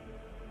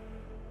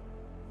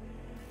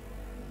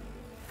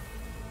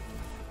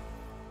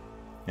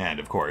 And,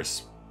 of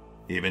course,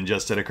 even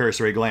just at a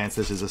cursory glance,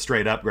 this is a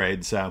straight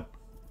upgrade, so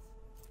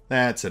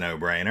that's a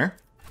no-brainer.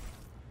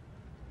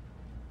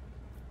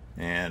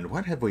 And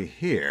what have we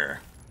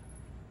here?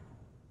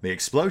 The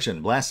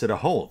explosion blasted a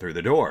hole through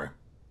the door,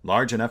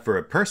 large enough for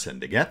a person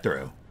to get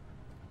through.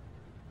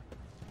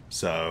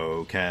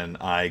 So, can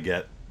I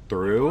get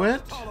through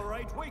it?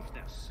 Tolerate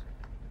weakness.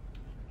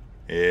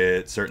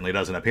 It certainly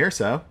doesn't appear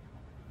so.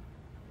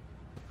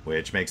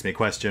 Which makes me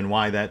question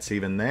why that's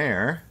even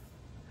there.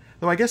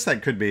 Though I guess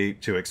that could be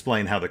to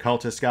explain how the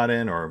cultists got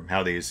in, or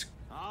how these...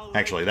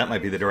 Actually, that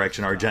might be the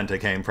direction Argenta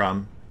came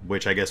from,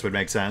 which I guess would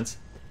make sense.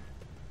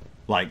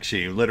 Like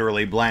she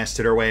literally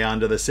blasted her way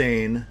onto the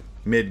scene,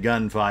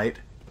 mid-gunfight.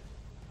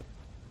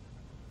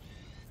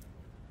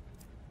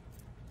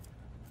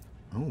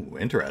 Oh,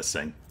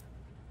 interesting.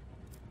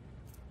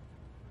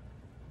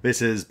 This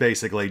is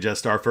basically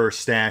just our first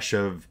stash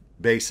of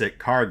basic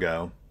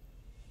cargo.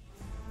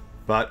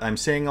 But I'm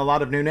seeing a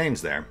lot of new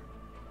names there.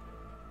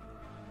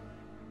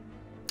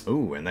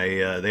 Ooh, and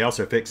they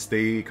also fixed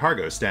the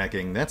cargo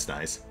stacking. That's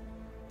nice.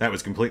 That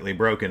was completely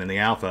broken in the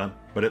alpha,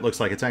 but it looks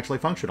like it's actually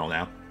functional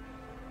now.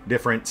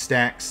 Different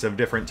stacks of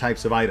different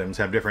types of items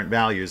have different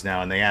values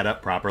now, and they add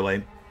up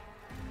properly.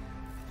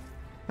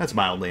 That's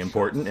mildly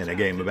important in a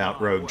game about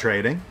rogue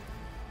trading.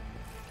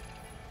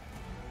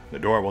 The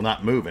door will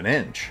not move an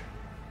inch.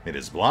 It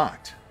is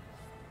blocked.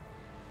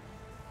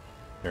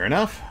 Fair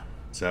enough.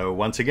 So,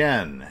 once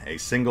again, a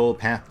single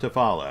path to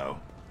follow.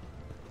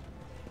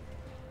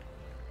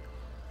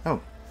 Oh,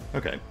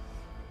 okay.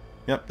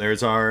 Yep,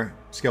 there's our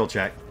skill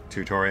check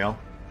tutorial.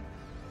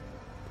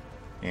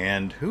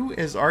 And who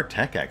is our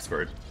tech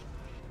expert?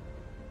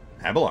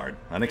 Abelard.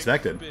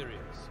 Unexpected.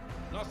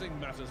 Nothing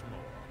matters more.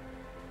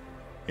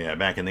 Yeah,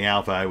 back in the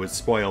alpha, I was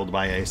spoiled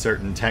by a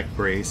certain tech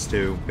priest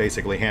who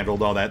basically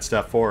handled all that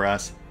stuff for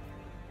us.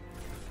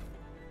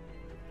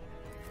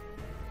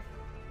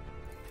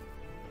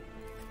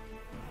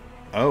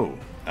 Oh,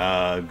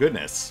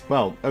 goodness.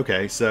 Well,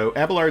 okay, so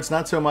Abelard's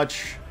not so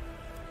much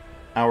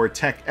our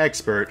tech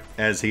expert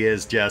as he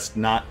is just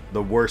not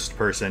the worst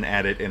person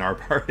at it in our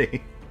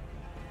party.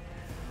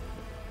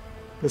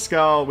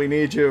 Pascal, we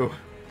need you.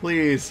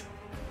 Please.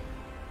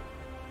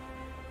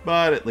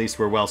 But at least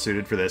we're well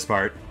suited for this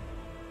part.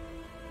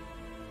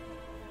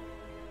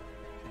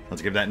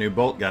 Let's give that new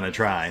bolt gun a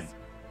try.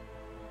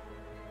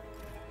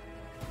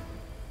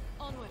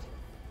 Onward.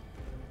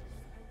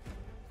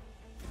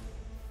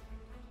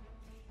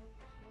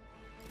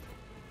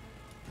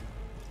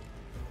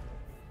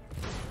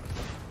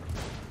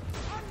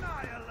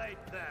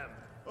 Annihilate them.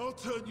 I'll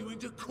turn you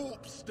into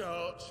corpse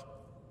starch.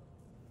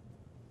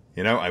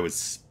 You know, I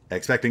was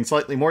expecting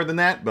slightly more than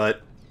that,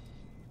 but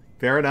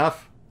fair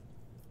enough.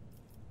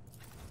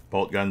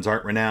 Bolt guns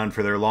aren't renowned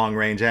for their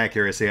long-range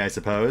accuracy, I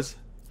suppose.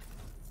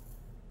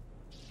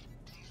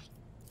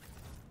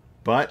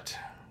 But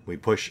we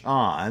push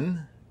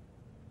on.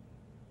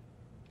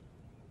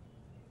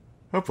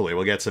 Hopefully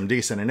we'll get some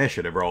decent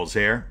initiative rolls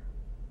here.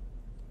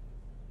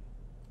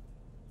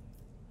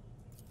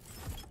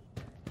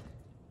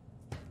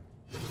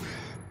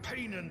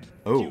 Pain and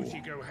Oh. duty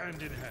go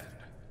hand in hand.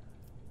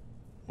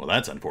 Well,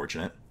 that's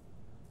unfortunate.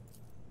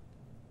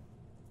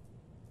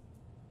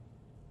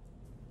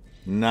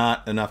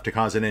 Not enough to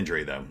cause an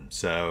injury, though,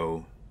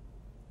 so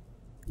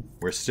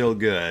we're still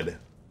good.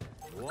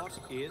 What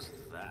is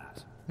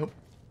that? Nope.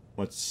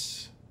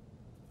 What's...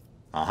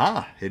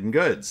 Aha! Hidden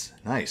goods.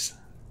 Nice.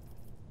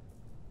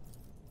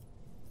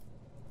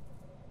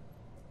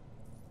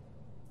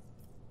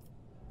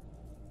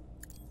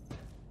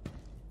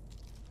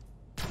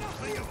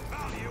 Nothing of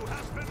value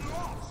has been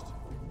lost.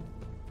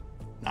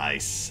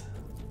 Nice.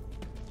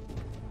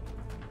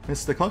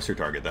 Missed the closer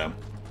target, though.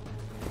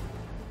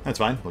 That's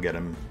fine. We'll get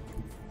him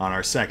on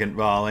our second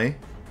volley.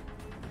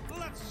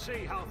 Let's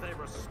see how they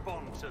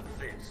respond to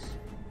this.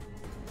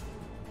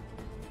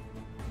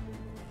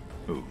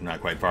 Ooh,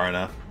 not quite far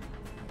enough.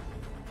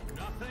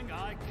 Nothing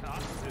I can't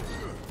do.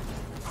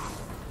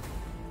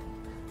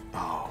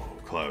 Oh,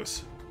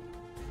 close.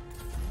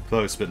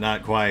 Close, but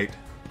not quite.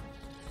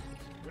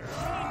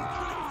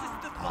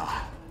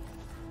 Ah.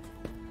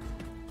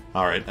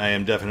 Alright, I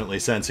am definitely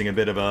sensing a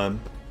bit of an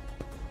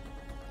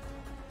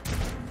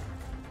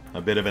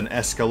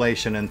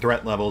escalation in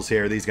threat levels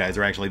here. These guys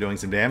are actually doing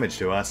some damage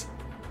to us.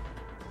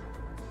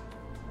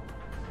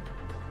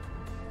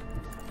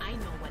 I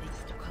know what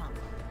is to come.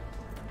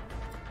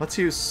 Let's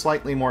use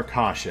slightly more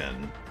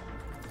caution.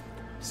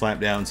 Slap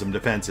down some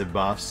defensive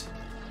buffs.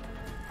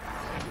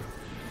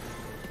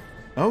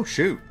 Oh,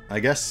 shoot. I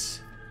guess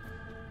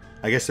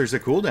there's a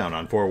cooldown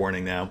on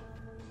forewarning now.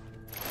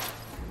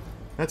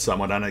 That's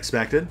somewhat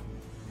unexpected.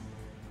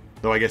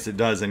 Though I guess it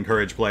does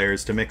encourage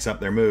players to mix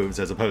up their moves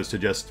as opposed to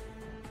just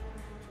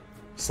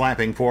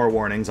slapping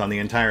forewarnings on the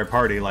entire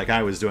party like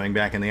I was doing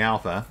back in the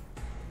alpha.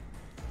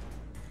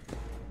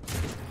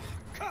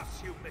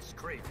 Curse you,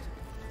 miscreant.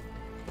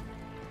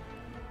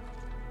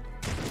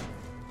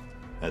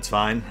 That's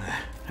fine.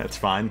 That's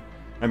fine.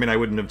 I mean, I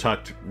wouldn't have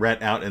tucked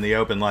Ret out in the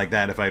open like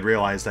that if I'd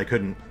realized I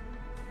couldn't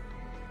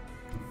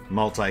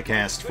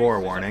multicast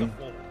forewarning.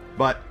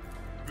 But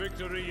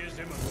Victory is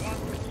in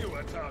one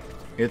fewer target.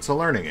 it's a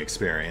learning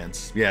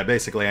experience. Yeah,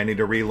 basically I need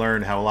to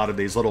relearn how a lot of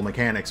these little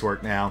mechanics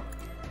work now.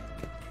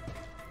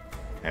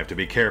 I have to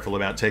be careful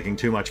about taking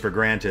too much for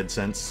granted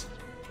since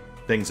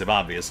things have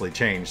obviously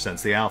changed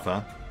since the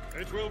alpha.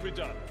 It will be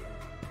done.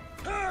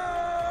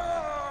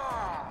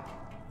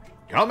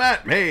 Come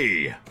at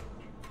me!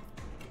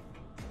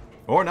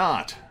 Or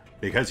not,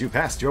 because you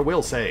passed your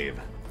will save.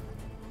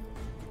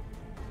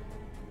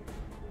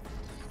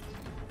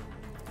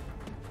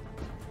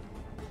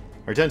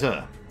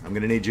 Argenta, I'm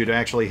gonna need you to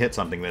actually hit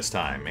something this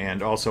time,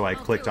 and also I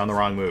clicked on the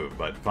wrong move,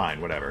 but fine,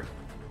 whatever.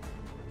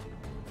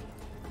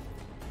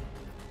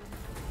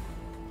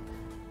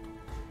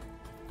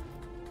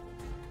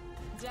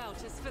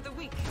 Doubt is for the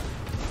weak.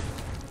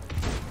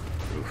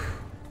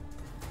 Oof.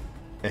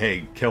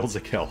 Hey, kill's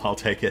a kill, I'll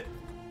take it.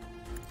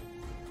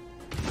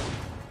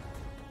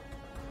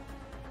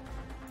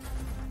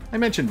 I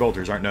mentioned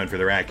bolters aren't known for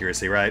their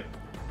accuracy, right?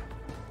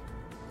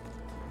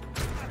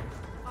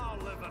 I'll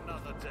live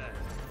another day.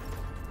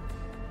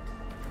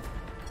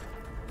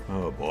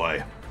 Oh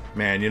boy.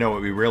 Man, you know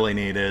what we really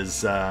need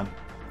is that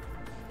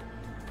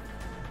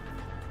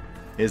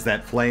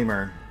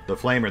flamer. The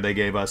flamer they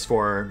gave us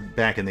for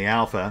back in the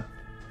alpha.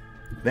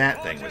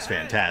 That thing was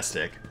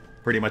fantastic.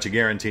 Pretty much a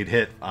guaranteed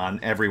hit on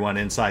everyone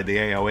inside the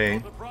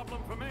AoE. The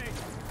problem for me.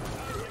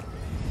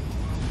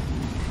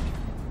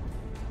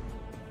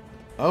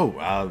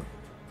 Oh,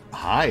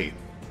 hi.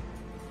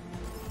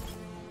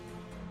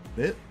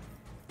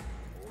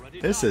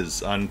 This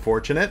is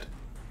unfortunate.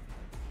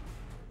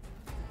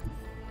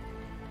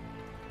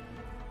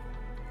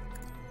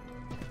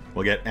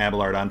 We'll get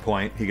Abelard on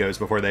point. He goes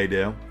before they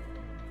do.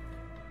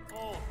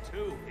 All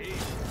too easy.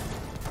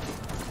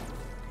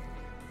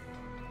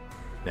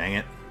 Dang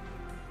it.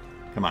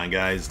 Come on,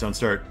 guys. Don't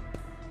start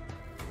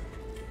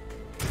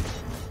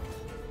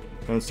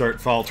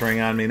faltering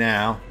on me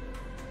now.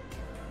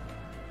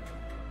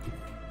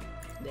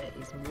 There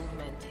is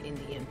movement in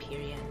the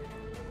Empyrean.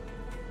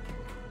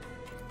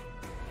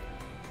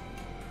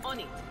 On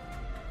it.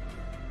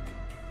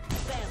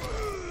 Bam.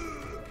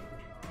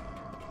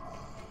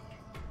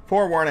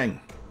 Forewarning.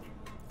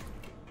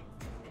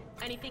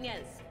 Anything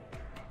else?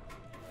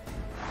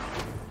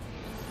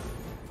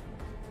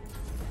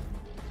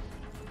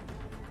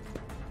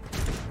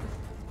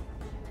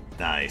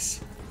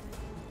 Nice.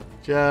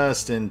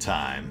 Just in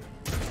time.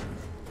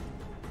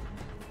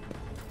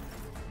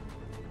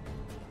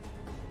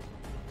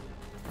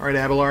 Alright,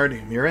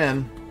 Abelard, you're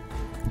in.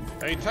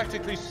 A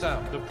tactically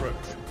sound approach.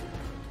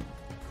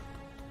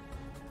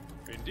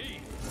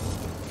 Indeed.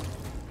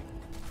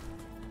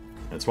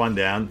 That's one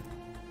down.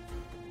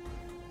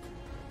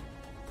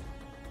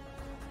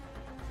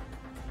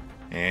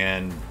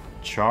 And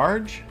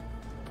charge?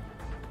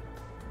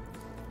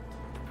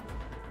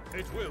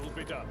 It will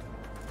be done.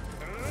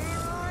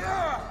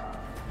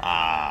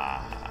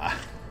 Ah.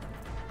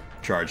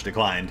 Charge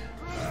declined.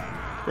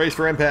 Brace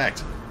for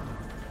impact.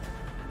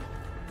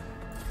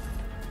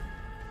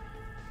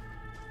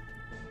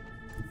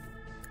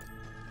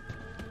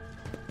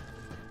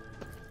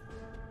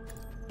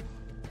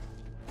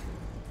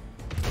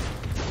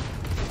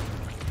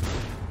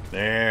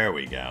 There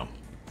we go.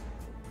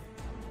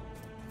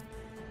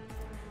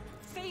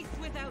 Faith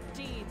without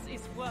deeds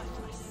is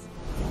worthless.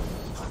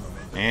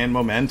 And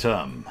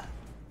momentum.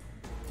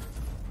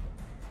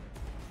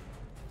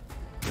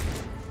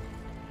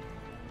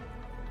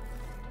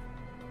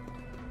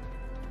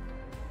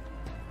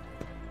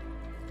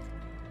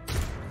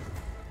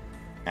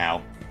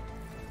 Ow.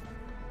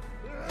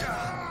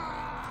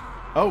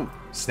 Oh,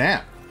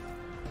 snap.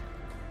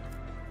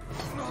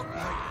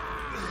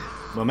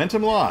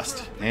 Momentum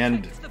lost,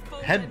 and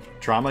head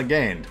trauma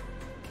gained.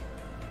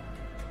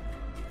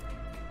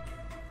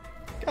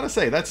 Gotta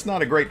say, that's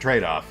not a great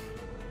trade-off.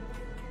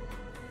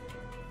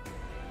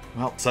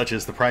 Well, such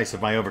is the price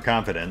of my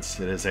overconfidence.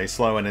 It is a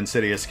slow and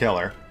insidious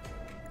killer.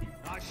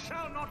 I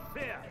shall not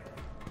fear.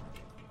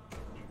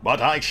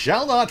 But I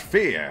shall not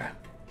fear!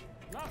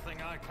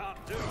 Nothing I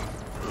can't do.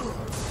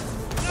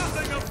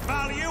 Nothing of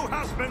value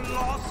has been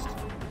lost.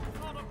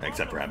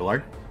 Except for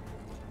Abelard.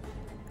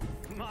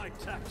 My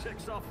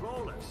tactics are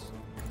flawless.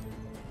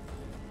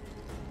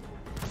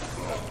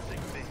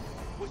 Losing me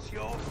was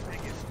your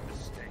biggest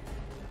mistake.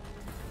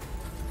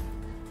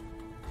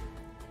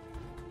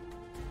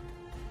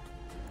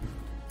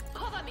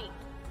 Cover me!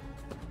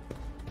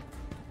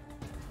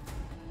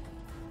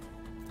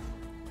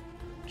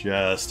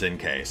 Just in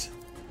case.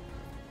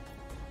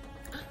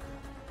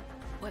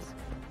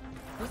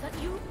 Was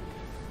that you?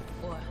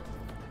 Or...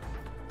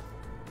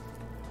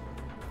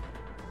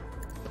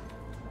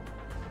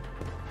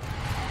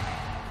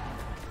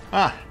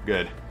 Ah,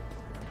 good.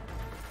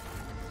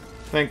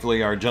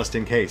 Thankfully, our just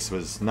in case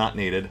was not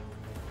needed.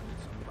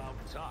 It's about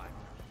time.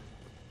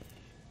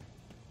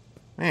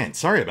 Man,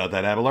 sorry about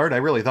that, Abelard. I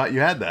really thought you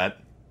had that.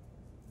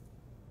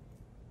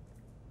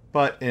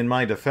 But in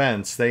my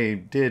defense, they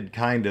did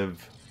kind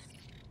of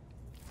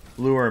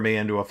lure me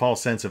into a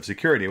false sense of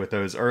security with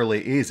those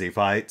early, easy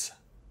fights.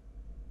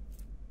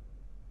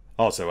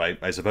 Also,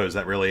 I suppose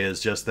that really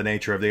is just the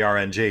nature of the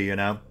RNG, you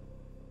know?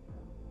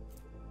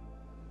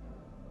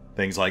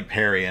 Things like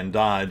parry and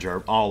dodge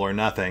are all or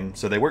nothing,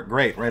 so they work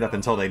great right up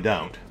until they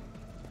don't.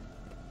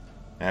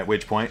 At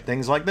which point,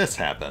 things like this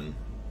happen.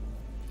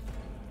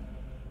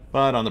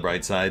 But on the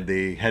bright side,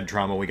 the head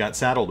trauma we got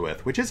saddled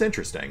with, which is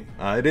interesting.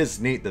 It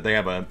is neat that they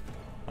have an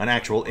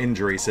actual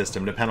injury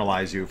system to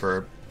penalize you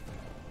for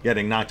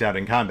getting knocked out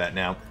in combat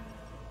now.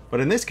 But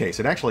in this case,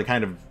 it actually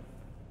kind of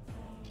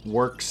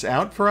works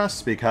out for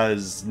us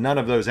because none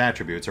of those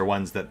attributes are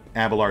ones that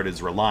Abelard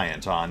is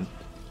reliant on.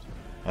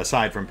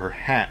 Aside from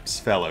perhaps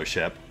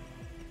Fellowship,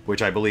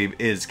 which I believe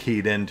is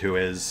keyed into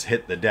his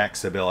Hit the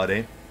Dex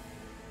ability.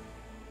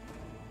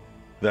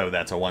 Though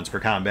that's a once per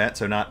combat,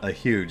 so not a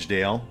huge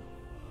deal.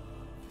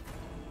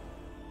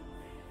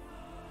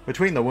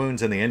 Between the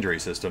wounds and the injury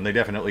system, they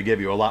definitely give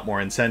you a lot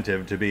more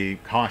incentive to be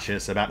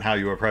cautious about how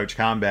you approach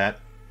combat,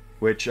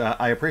 which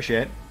I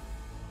appreciate.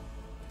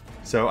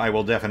 So I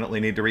will definitely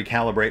need to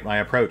recalibrate my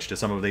approach to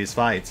some of these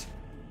fights.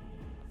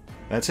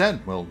 That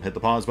said, we'll hit the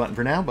pause button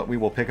for now, but we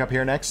will pick up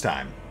here next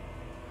time.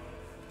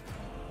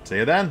 See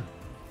you then!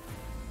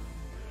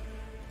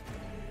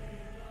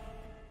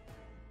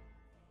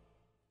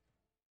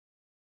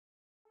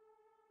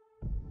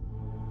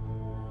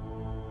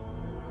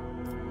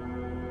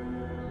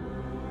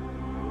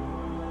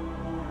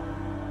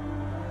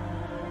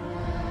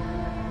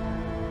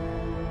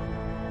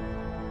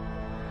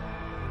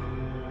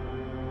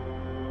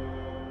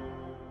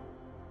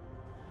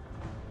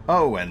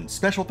 Oh, and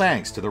special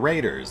thanks to the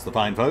Raiders, the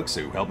fine folks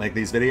who help make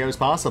these videos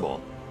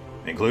possible,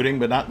 including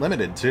but not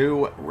limited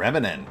to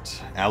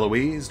Revenant,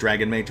 Alois,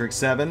 Dragon Matrix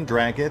 7,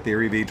 Drakiith,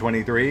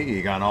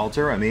 V23,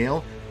 EgonAlter,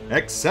 Emile,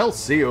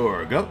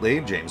 Exsellsior,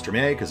 Gottlieb, James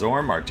Trimmier,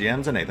 Kazorm, Mark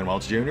Giemza, Nathan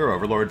Welch Jr.,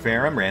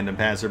 OverlordPherom,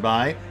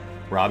 RandomPassrby,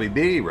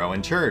 RobbyB,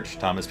 Rowan Church,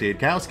 Tomasz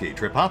Piątkowski,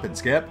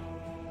 Triphoppenskip,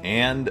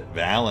 and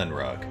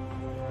Valinrook.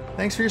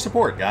 Thanks for your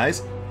support,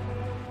 guys.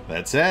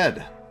 That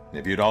said,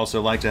 if you'd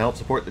also like to help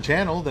support the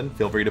channel, then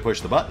feel free to push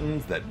the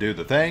buttons that do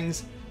the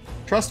things.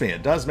 Trust me,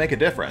 it does make a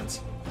difference.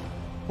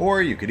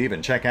 Or you could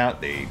even check out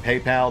the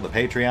PayPal, the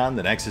Patreon,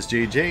 the Nexus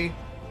GG,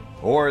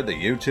 or the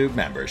YouTube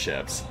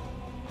memberships.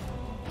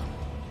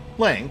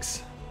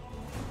 Links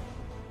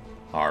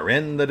are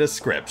in the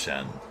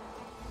description.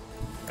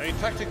 A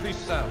tactically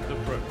sound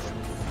approach.